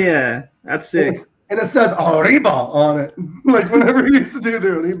 hell yeah. That's sick. And it says Arriba on it. Like whenever he used to do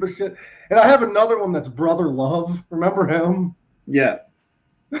the Arriba shit. And I have another one that's Brother Love. Remember him? Yeah.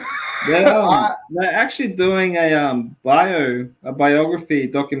 They're actually doing a biography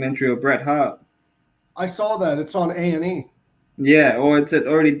documentary of Bret Hart. I saw that. It's on A&E. Yeah, or it's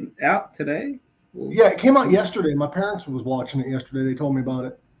already out today? Yeah, it came out yesterday. My parents was watching it yesterday. They told me about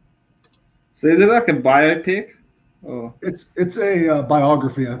it. So is it like a biopic? Oh, it's a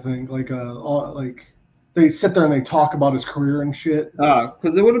biography, I think. Like they sit there and they talk about his career and shit.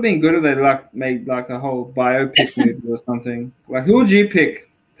 Because it would have been good if they made like a whole biopic movie or something. Like, who would you pick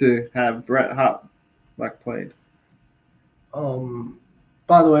to have Bret Hart played?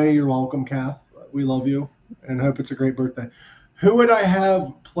 By the way, you're welcome, Kath. We love you and hope it's a great birthday. Who would I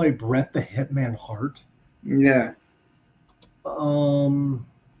have play Bret the Hitman Hart? Yeah.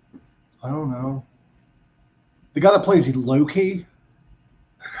 I don't know. The guy that plays Loki.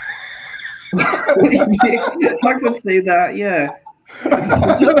 I could see that, yeah.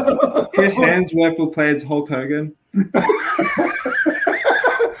 Chris Hemsworth will play as Hulk Hogan.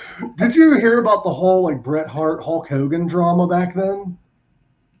 Did you hear about the whole Bret Hart Hulk Hogan drama back then?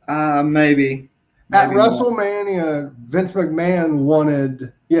 Maybe. At WrestleMania, Vince McMahon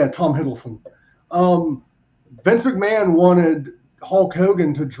wanted Tom Hiddleston. Vince McMahon wanted Hulk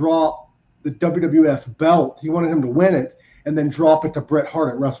Hogan to drop the WWF belt. He wanted him to win it and then drop it to Bret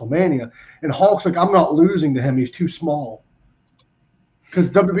Hart at WrestleMania. And Hulk's like, I'm not losing to him. He's too small. Because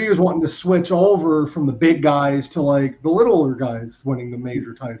WWE was wanting to switch over from the big guys to the littler guys winning the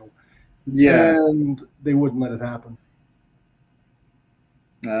major title. Yeah. And they wouldn't let it happen.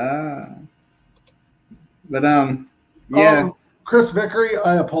 But yeah. Chris Vickery,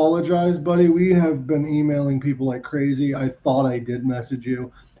 I apologize, buddy. We have been emailing people like crazy. I thought I did message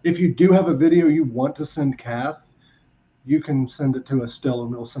you. If you do have a video you want to send Kath, you can send it to us still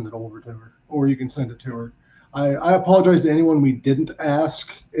and we'll send it over to her. Or you can send it to her. I apologize to anyone we didn't ask.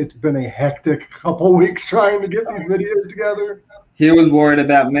 It's been a hectic couple weeks trying to get these videos together. He was worried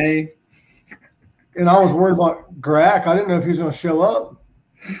about me. And I was worried about Greg. I didn't know if he was going to show up.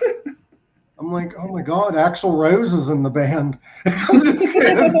 I'm like, oh my God, Axl Rose is in the band. I'm just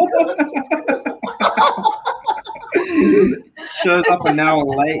kidding. Shows up an hour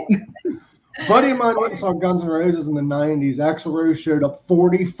late. Buddy of mine went and saw Guns N' Roses in the 90s. Axl Rose showed up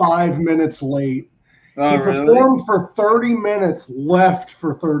 45 minutes late. Oh, he performed for 30 minutes, left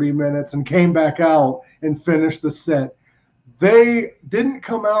for 30 minutes, and came back out and finished the set. They didn't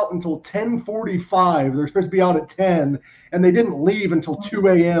come out until 10:45. They're supposed to be out at 10, and they didn't leave until 2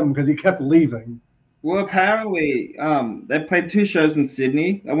 a.m. because he kept leaving. Well, apparently, they played 2 shows in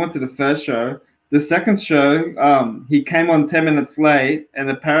Sydney. I went to the first show. The second show, he came on 10 minutes late, and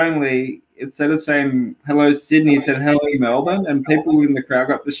apparently, instead of saying hello Sydney, he said hello Melbourne, and people in the crowd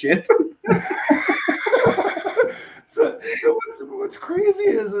got the shit. So what's crazy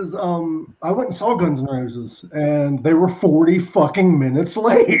is I went and saw Guns N' Roses, and they were 40 fucking minutes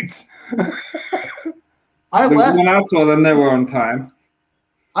late. I left. When I saw them, they were on time.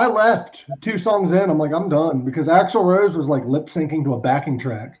 I left 2 songs in. I'm like, I'm done because Axl Rose was lip syncing to a backing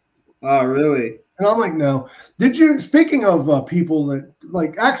track. Oh, really? And I'm like, no. Did you? Speaking of people that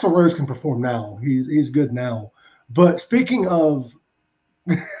Axl Rose can perform now, he's good now. But speaking of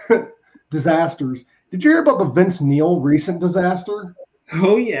disasters. Did you hear about the Vince Neil recent disaster?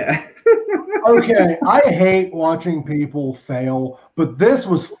 Oh, yeah. Okay, I hate watching people fail, but this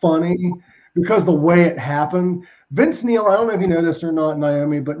was funny because the way it happened. Vince Neil, I don't know if you know this or not,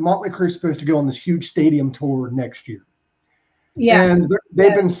 Naomi, but Motley Crue's supposed to go on this huge stadium tour next year. Yeah. And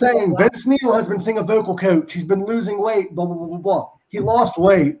they've been saying Vince Neil has been seeing a vocal coach. He's been losing weight, blah, blah, blah, blah, blah. He lost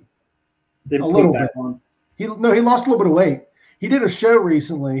weight a little bit. He lost a little bit of weight. He did a show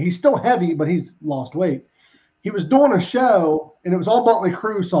recently. He's still heavy, but he's lost weight. He was doing a show, and it was all Motley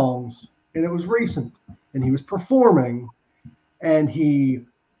Crue songs, and it was recent. and he was performing, and he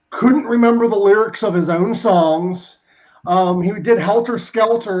couldn't remember the lyrics of his own songs. He did Helter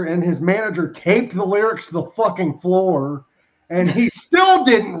Skelter, and his manager taped the lyrics to the fucking floor, and he still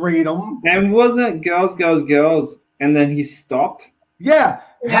didn't read them. And wasn't Girls, Girls, Girls, and then he stopped? Yeah,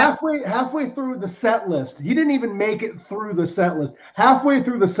 halfway through the set list. He didn't even make it through the set list. Halfway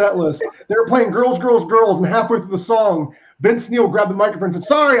through the set list, they were playing Girls, Girls, Girls, and halfway through the song, Vince Neil grabbed the microphone and said,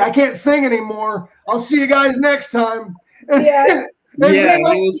 "Sorry, I can't sing anymore. I'll see you guys next time." Yeah. Yeah,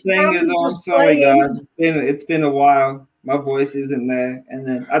 he was saying, "Oh, I'm sorry, guys. It's been a while. My voice isn't there." And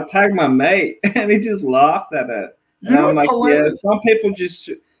then I tagged my mate, and he just laughed at it. And I'm like, "Yeah,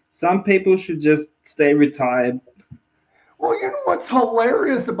 some people should just stay retired." Well, you know what's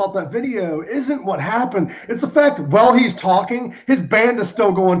hilarious about that video isn't what happened. It's the fact while he's talking, his band is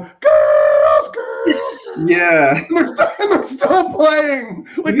still going, "Girls, girls." Yeah. And they're still playing.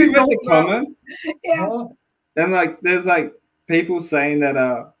 Like, you read the comment? Yeah. And like, there's like people saying that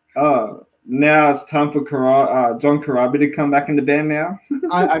now it's time for John Corabi to come back in the band now.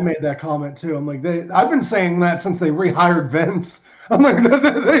 I made that comment too. I'm like, I've been saying that since they rehired Vince. I'm like,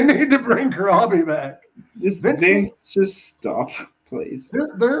 they need to bring Corabi back. Just stop, please.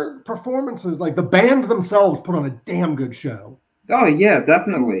 Their performances, like the band themselves, put on a damn good show. Oh yeah,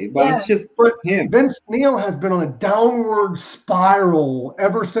 definitely. But it's just him. Vince Neil has been on a downward spiral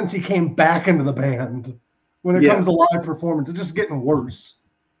ever since he came back into the band. When it comes to live performance, it's just getting worse.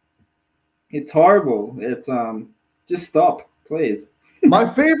 It's horrible. It's just stop, please. My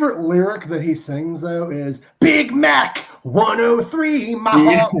favorite lyric that he sings though is "Big Mac 103, my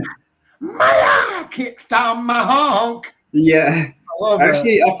honk, my kickstart my honk." Yeah, I love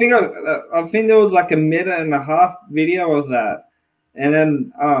actually, that. I think there was like a minute and a half video of that, and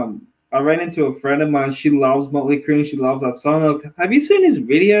then I ran into a friend of mine. She loves Motley Crue. She loves that song. I'm like, "Have you seen his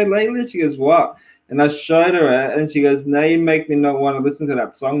video lately?" She goes, "What?" And I showed her it, and she goes, "Now you make me not want to listen to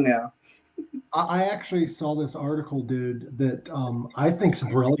that song now." I actually saw this article, dude, that I think's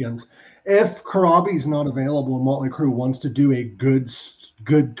brilliant. If Corabi's not available and Motley Crue wants to do a good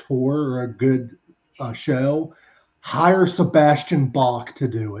tour or a good show, hire Sebastian Bach to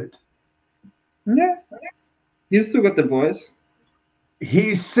do it. Yeah, he's still got the voice.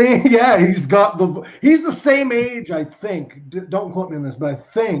 He's saying, he's the same age, I think. Don't quote me on this, but I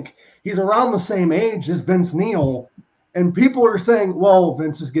think he's around the same age as Vince Neil. And people are saying, well,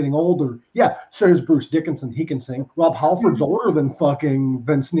 Vince is getting older. Yeah, so is Bruce Dickinson. He can sing. Rob Halford's older than fucking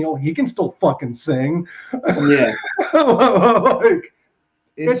Vince Neil. He can still fucking sing. Yeah.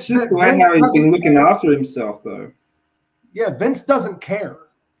 It's just the way how he's been looking after himself, though. Yeah, Vince doesn't care.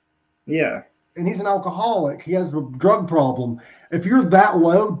 Yeah. And he's an alcoholic. He has a drug problem. If you're that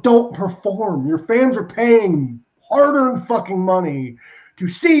low, don't perform. Your fans are paying hard-earned fucking money to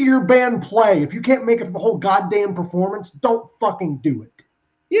see your band play. If you can't make it for the whole goddamn performance, don't fucking do it.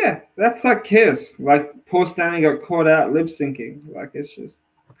 Yeah, that's like Kiss. Like, Paul Stanley got caught out lip syncing. Like, it's just,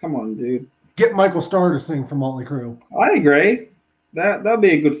 come on, dude. Get Michael Starr to sing for Motley Crue. I agree. That'd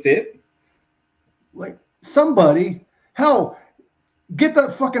be a good fit. Like, somebody, hell, get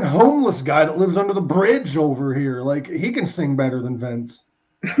that fucking homeless guy that lives under the bridge over here. Like, he can sing better than Vince.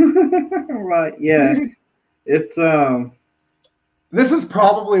 Right, yeah. It's, This is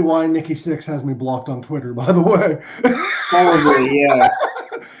probably why Nikki Sixx has me blocked on Twitter, by the way. Probably, yeah.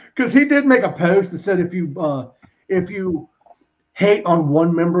 Because he did make a post that said if you hate on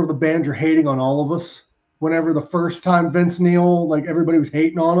one member of the band, you're hating on all of us. Whenever the first time Vince Neil, like everybody was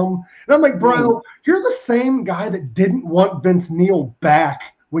hating on him. And I'm like, bro, you're the same guy that didn't want Vince Neil back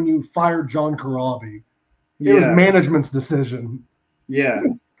when you fired John Corabi. It was management's decision. Yeah.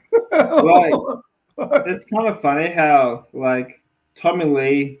 Like, it's kind of funny how, like, Tommy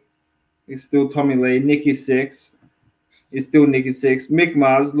Lee is still Tommy Lee. Nikki Sixx is still Nikki Sixx. Mick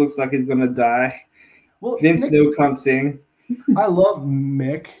Mars looks like he's gonna die. Well, Vince still can't sing. I love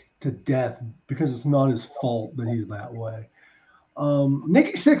Mick to death because it's not his fault that he's that way.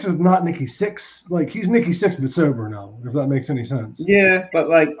 Nikki Sixx is not Nikki Sixx. Like, he's Nikki Sixx but sober now, if that makes any sense. Yeah, but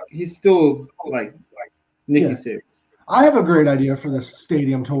like he's still like Nikki Sixx. I have a great idea for this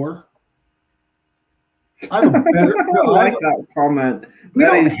stadium tour. I have a better. I like that comment. We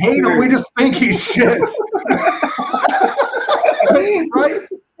don't hate him. We just think he's shit. Right?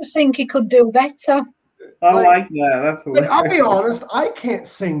 I think he could do better. I like that. That's hilarious. I'll be honest. I can't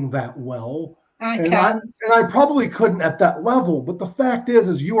sing that well. I can't. And I probably couldn't at that level. But the fact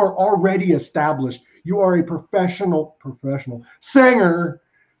is you are already established. You are a professional singer.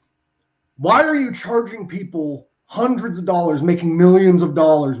 Why are you charging people hundreds of dollars, making millions of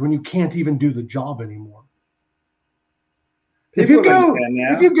dollars when you can't even do the job anymore? If you go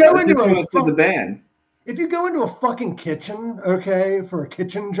into the band. if you go into a fucking kitchen, okay, for a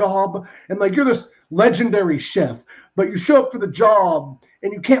kitchen job, and like you're this legendary chef, but you show up for the job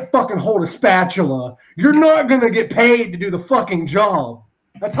and you can't fucking hold a spatula, you're not gonna get paid to do the fucking job.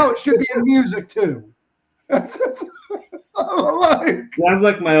 That's how it should be in music too. That's Sounds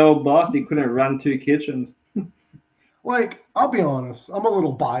like my old boss. He couldn't run 2 kitchens. Like, I'll be honest, I'm a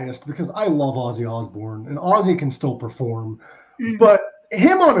little biased because I love Ozzy Osbourne, and Ozzy can still perform. But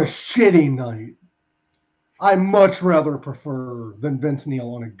him on a shitty night, I much rather prefer than Vince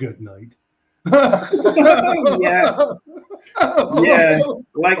Neil on a good night. Yeah,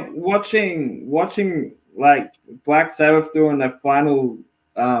 like watching like Black Sabbath doing their final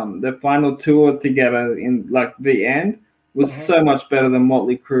tour together in like the end was so much better than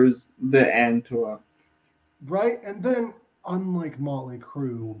Motley Crue's The End tour. Right, and then unlike Motley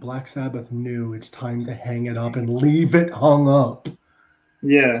Crue, Black Sabbath knew it's time to hang it up and leave it hung up.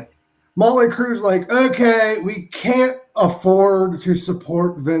 Yeah. Motley Crue's like, okay, we can't afford to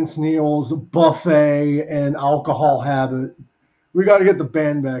support Vince Neil's buffet and alcohol habit. We got to get the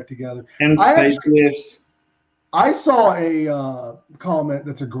band back together. And facelifts. I saw a comment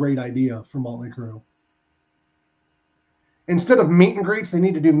that's a great idea for Motley Crue. Instead of meet and greets, they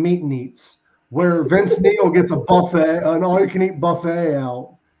need to do meet and eats, where Vince Neil gets a buffet, an all-you-can-eat buffet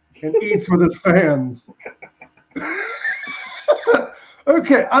out, and eats with his fans.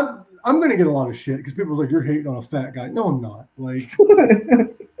 Okay, I'm going to get a lot of shit because people are like, you're hating on a fat guy. No, I'm not. Like,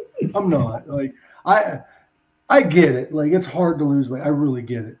 I'm not. Like, I get it. Like, it's hard to lose weight. I really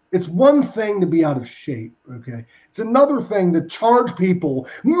get it. It's one thing to be out of shape, okay? It's another thing to charge people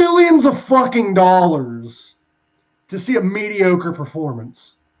millions of fucking dollars to see a mediocre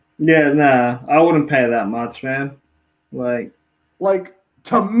performance. Yeah, nah, I wouldn't pay that much, man. Like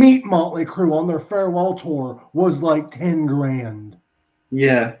to meet Motley Crue on their farewell tour was like 10 grand.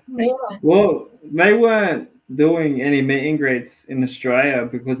 Yeah. Well, they weren't doing any meet and greets in Australia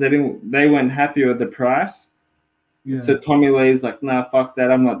because they weren't happy with the price. Yeah. So Tommy Lee's like, nah, fuck that,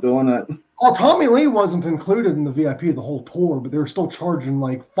 I'm not doing it. Oh, Tommy Lee wasn't included in the VIP the whole tour, but they were still charging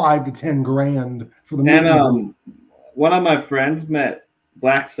like 5 to 10 grand for the meet and greet. One of my friends met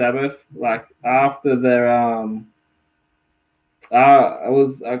Black Sabbath like after their I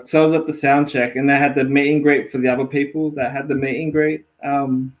was at the sound check and they had the meet and greet for the other people that had the meet and greet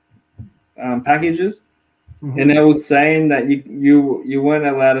packages. And I was saying that you weren't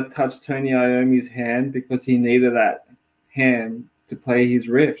allowed to touch Tony Iommi's hand because he needed that hand to play his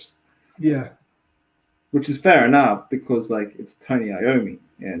riffs. Yeah. Which is fair enough because like it's Tony Iommi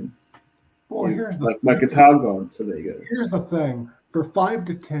and here's like my guitar god, so there you go. Here's the thing. For 5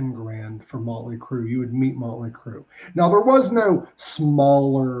 to 10 grand for Motley Crue, you would meet Motley Crue. Now, there was no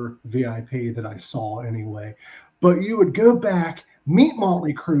smaller VIP that I saw anyway, but you would go back, meet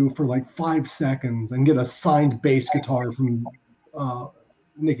Motley Crue for like 5 seconds and get a signed bass guitar from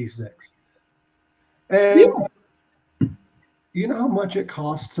Nikki Sixx. And you know how much it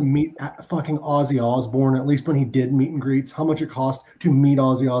costs to meet fucking Ozzy Osbourne, at least when he did meet and greets, how much it cost to meet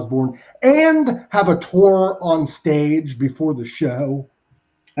Ozzy Osbourne and have a tour on stage before the show?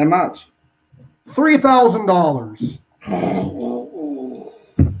 How much? $3,000.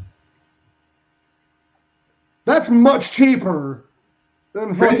 That's much cheaper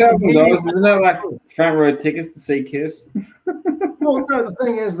than $3,000. Isn't that like front row tickets to see Kiss? Well, no, the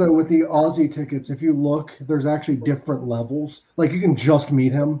thing is, though, with the Ozzy tickets, if you look, there's actually different levels. Like, you can just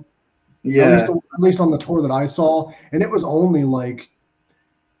meet him. Yeah. At least on the tour that I saw. And it was only, like,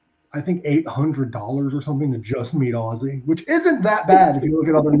 I think $800 or something to just meet Ozzy, which isn't that bad if you look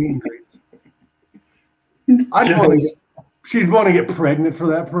at other meet and greets. She'd want to get pregnant for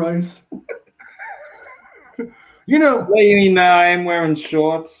that price. You know. I am wearing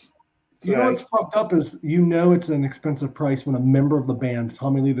shorts. You know what's fucked up is it's an expensive price when a member of the band,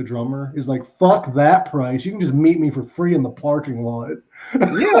 Tommy Lee the drummer, is like, fuck that price. You can just meet me for free in the parking lot.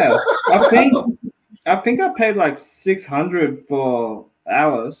 Yeah. I think I paid like $600 for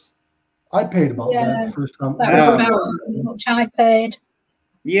hours. I paid about that the first time. That was about how much I paid.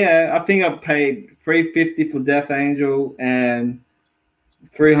 Yeah, I think I paid $350 for Death Angel and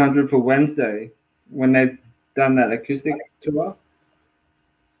 $300 for Wednesday when they done that acoustic tour.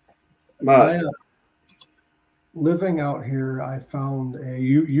 But living out here, I found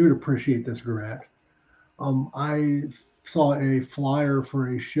you'd appreciate this, Garak. I saw a flyer for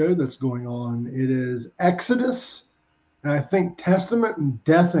a show that's going on. It is Exodus, and I think Testament and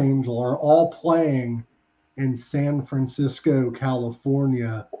Death Angel are all playing in San Francisco,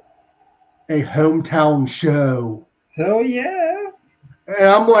 California. A hometown show. Hell yeah. And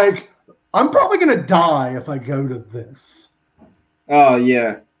I'm like, I'm probably going to die if I go to this. Oh,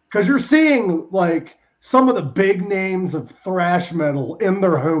 yeah. Because you're seeing, like, some of the big names of thrash metal in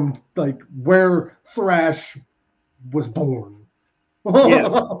their home, like where thrash was born. Yeah.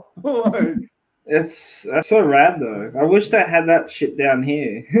 Like, That's so rad though. I wish they had that shit down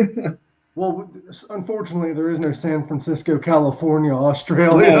here. well, unfortunately, there is no San Francisco, California,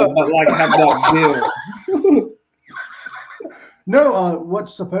 Australia. No, but like have that bill. No,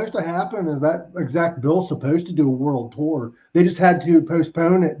 what's supposed to happen is that exact bill's supposed to do a world tour. They just had to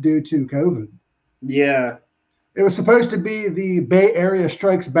postpone it due to COVID. Yeah. It was supposed to be the Bay Area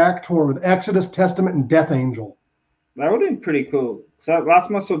Strikes Back tour with Exodus, Testament, and Death Angel. That would have been pretty cool. So last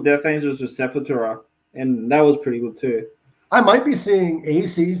time I saw Death Angels with Sepultura, and that was pretty good too. I might be seeing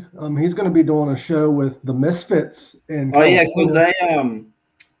AC. He's going to be doing a show with the Misfits in Oh yeah, California. because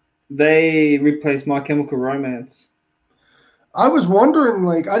they replaced My Chemical Romance. I was wondering,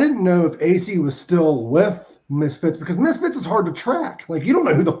 like, I didn't know if AC was still with Misfits because Misfits is hard to track. Like, you don't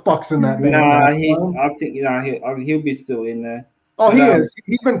know who the fuck's in that band. Nah, I think he'll be still in there. Oh, he is.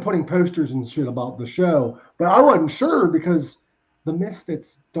 He's been putting posters and shit about the show, but I wasn't sure because the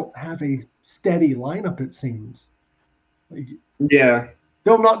Misfits don't have a steady lineup. It seems. Like, yeah,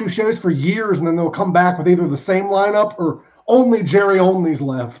 they'll not do shows for years, and then they'll come back with either the same lineup or only Jerry Only's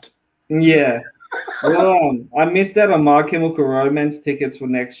left. Yeah. Well, I missed out on My Chemical Romance tickets for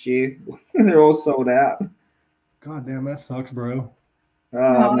next year. They're all sold out. God damn, that sucks, bro.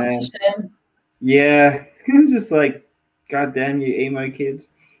 Oh man. That's a shame. Yeah, it's just like, God damn you, emo kids.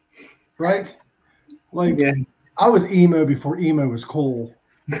 Right? Like, yeah. I was emo before emo was cool.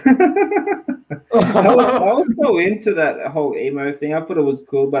 I was so into that whole emo thing. I thought it was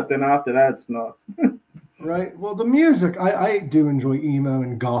cool, but then after that, it's not. Right. Well, the music, I do enjoy emo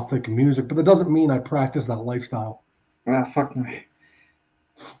and gothic music, but that doesn't mean I practice that lifestyle. Ah, fuck me.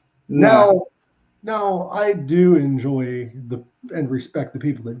 No. Now, I do enjoy and respect the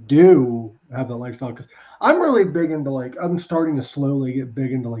people that do have that lifestyle because I'm really big into I'm starting to slowly get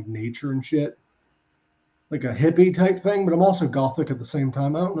big into nature and shit. Like a hippie type thing, but I'm also gothic at the same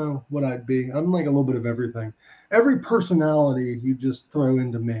time. I don't know what I'd be. I'm like a little bit of everything. Every personality you just throw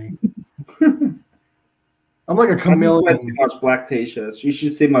into me. I'm like a chameleon. I too much black t-shirts. You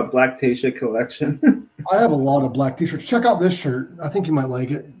should see my black t-shirt collection. I have a lot of black t-shirts. Check out this shirt. I think you might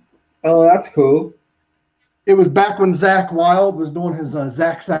like it. Oh, that's cool. It was back when Zakk Wylde was doing his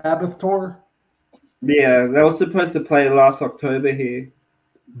Zakk Sabbath tour. Yeah, they were supposed to play last October here.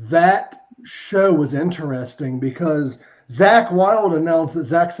 That show was interesting because Zakk Wylde announced that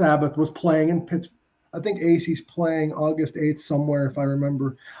Zakk Sabbath was playing in Pittsburgh. I think AC's playing August 8th somewhere, if I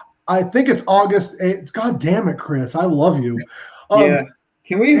remember. I think it's August 8th. God damn it, Chris. I love you. Yeah.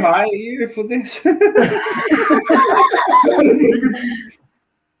 Can we hire you for this?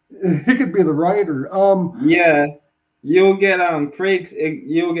 He could be the writer. Yeah. You'll get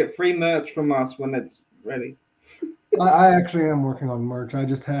free merch from us when it's ready. I actually am working on merch. I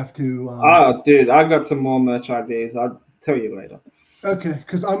just have to. Oh, dude, I got some more merch ideas. I'll tell you later. Okay,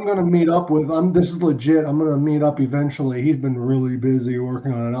 because I'm gonna meet up with. This is legit. I'm gonna meet up eventually. He's been really busy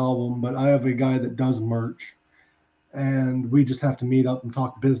working on an album, but I have a guy that does merch, and we just have to meet up and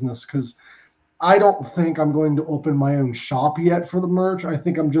talk business. Because I don't think I'm going to open my own shop yet for the merch. I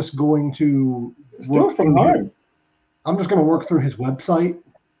think I'm just going to work from home. I'm just going to work through his website.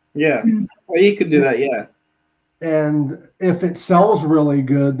 Yeah, well, you could do that. Yeah. And if it sells really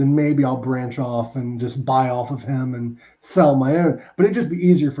good, then maybe I'll branch off and just buy off of him and sell my own. But it'd just be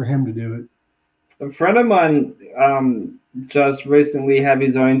easier for him to do it. A friend of mine just recently had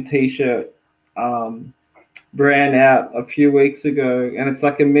his own T-shirt brand out a few weeks ago, and it's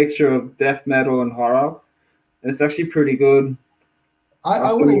like a mixture of death metal and horror. And it's actually pretty good.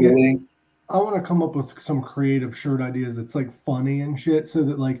 I want to come up with some creative shirt ideas that's funny and shit, so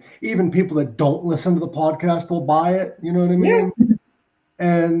that even people that don't listen to the podcast will buy it. You know what I mean? Yeah.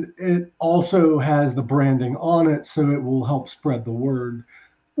 And it also has the branding on it, so it will help spread the word.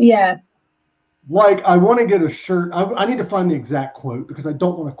 Yeah. I want to get a shirt. I need to find the exact quote because I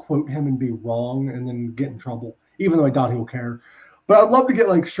don't want to quote him and be wrong and then get in trouble, even though I doubt he'll care. But I'd love to get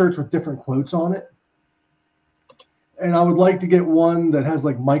shirts with different quotes on it. And I would like to get one that has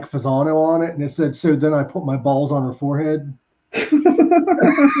Mike Fasano on it, and it said, "So then I put my balls on her forehead."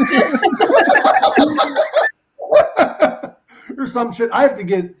 Or some shit. I have to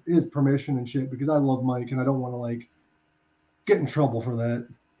get his permission and shit because I love Mike and I don't want to get in trouble for that.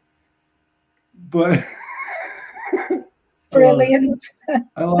 But brilliant.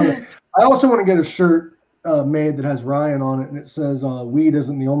 I love it. I also want to get a shirt made that has Ryan on it, and it says weed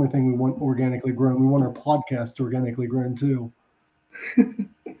isn't the only thing we want organically grown. We want our podcast organically grown too.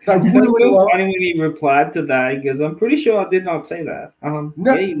 So It's so funny when he replied to that because I'm pretty sure I did not say that. No,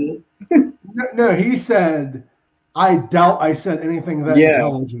 yeah, you did. No, he said, I doubt I said anything that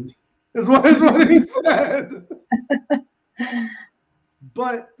intelligent. Is what he said.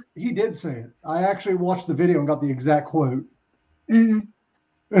 But he did say it. I actually watched the video and got the exact quote. You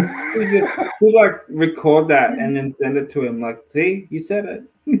like record that and then send it to him. Like, see, you said it.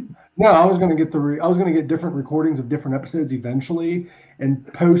 No, I was gonna get different recordings of different episodes eventually and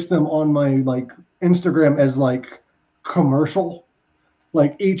post them on my like Instagram as like commercial,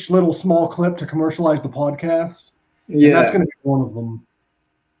 like each little small clip to commercialize the podcast. Yeah, and that's gonna be one of them.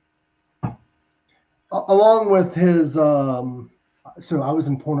 Along with his, so I was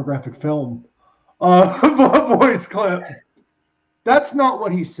in pornographic film, voice clip. That's not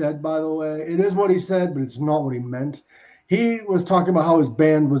what he said, by the way. It is what he said, but it's not what he meant. He was talking about how his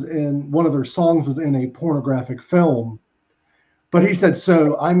band was in, one of their songs was in a pornographic film. But he said,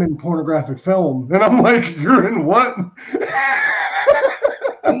 so I'm in pornographic film. And I'm like, you're in what?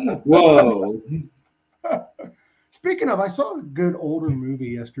 Whoa. Speaking of, I saw a good older movie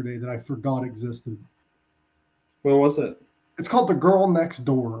yesterday that I forgot existed. What was it? It's called The Girl Next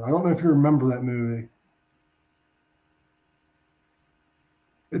Door. I don't know if you remember that movie.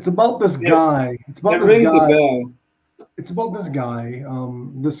 It's about this guy. It's about this guy. It's about this guy,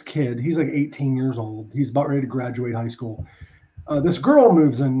 this kid. He's like 18 years old. He's about ready to graduate high school. This girl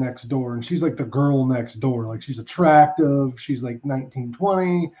moves in next door, and she's like the girl next door. Like, she's attractive. She's like 19,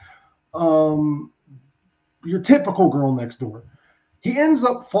 20. Your typical girl next door. He ends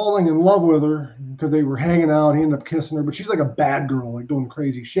up falling in love with her because they were hanging out. He ended up kissing her, but she's like a bad girl, like doing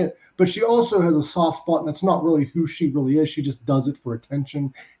crazy shit. But she also has a soft spot, and that's not really who she really is. She just does it for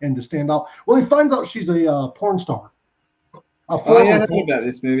attention and to stand out. Well, he finds out she's a porn star. I heard about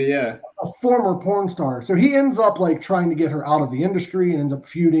this movie, yeah. A former porn star. So he ends up like trying to get her out of the industry and ends up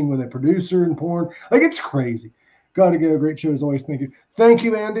feuding with a producer in porn. Like, it's crazy. Gotta go. Great show as always. Thank you. Thank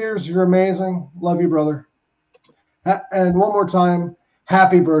you, Anders. You're amazing. Love you, brother. And one more time,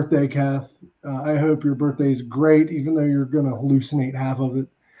 happy birthday, Kath. I hope your birthday is great, even though you're going to hallucinate half of it.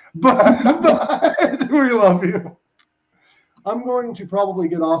 But we love you. I'm going to probably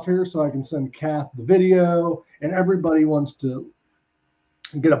get off here so I can send Kath the video, and everybody wants to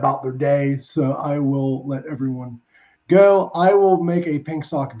get about their day, so I will let everyone go. I will make a pink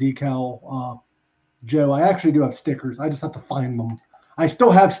sock decal. Joe, I actually do have stickers. I just have to find them. I still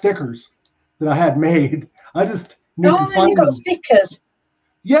have stickers that I had made. I just need to find you got them. Stickers.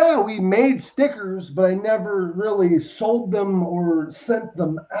 Yeah, we made stickers, but I never really sold them or sent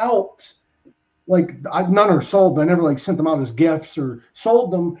them out. Like, none are sold, but I never like sent them out as gifts or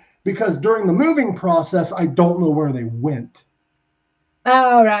sold them because during the moving process, I don't know where they went.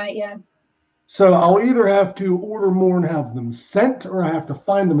 Oh, right, yeah. So I'll either have to order more and have them sent, or I have to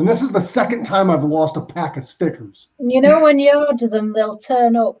find them. And this is the second time I've lost a pack of stickers. You know, when you order them, they'll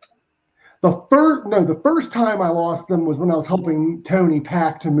turn up. The first time I lost them was when I was helping Tony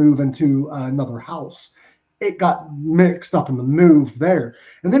pack to move into another house. It got mixed up in the move there.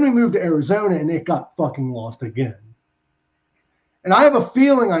 And then we moved to Arizona and it got fucking lost again. And I have a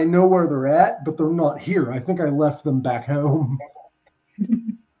feeling I know where they're at, but they're not here. I think I left them back home.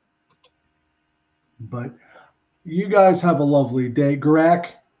 But you guys have a lovely day.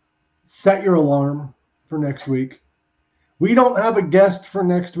 Garak, set your alarm for next week. We don't have a guest for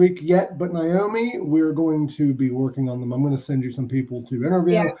next week yet, but Naomi, we're going to be working on them. I'm going to send you some people to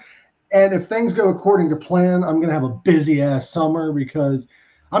interview. Yeah. And if things go according to plan, I'm going to have a busy-ass summer because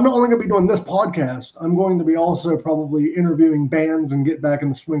I'm not only going to be doing this podcast, I'm going to be also probably interviewing bands and get back in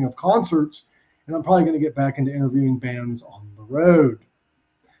the swing of concerts. And I'm probably going to get back into interviewing bands on the road.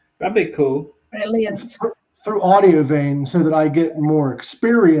 That'd be cool. Brilliant. Through Audio Vein, so that I get more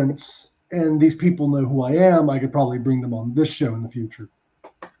experience and these people know who I am, I could probably bring them on this show in the future.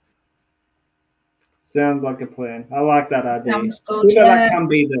 Sounds like a plan. I like that idea. Sounds good, yeah. I can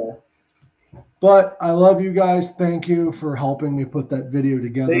be there. But I love you guys. Thank you for helping me put that video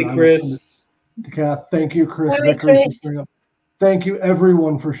together. Hey, Chris. Kath. Thank you, Chris. Hi, Vickery, Chris. for showing up. Thank you,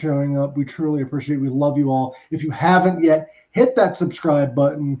 everyone, for showing up. We truly appreciate it. We love you all. If you haven't yet, hit that subscribe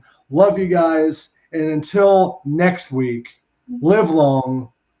button. Love you guys. And until next week, live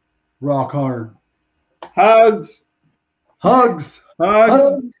long, rock hard. Hugs. Hugs.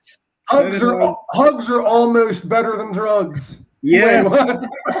 Hugs. Hugs are almost better than drugs. Yes.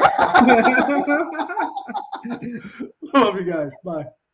 Love you guys. Bye.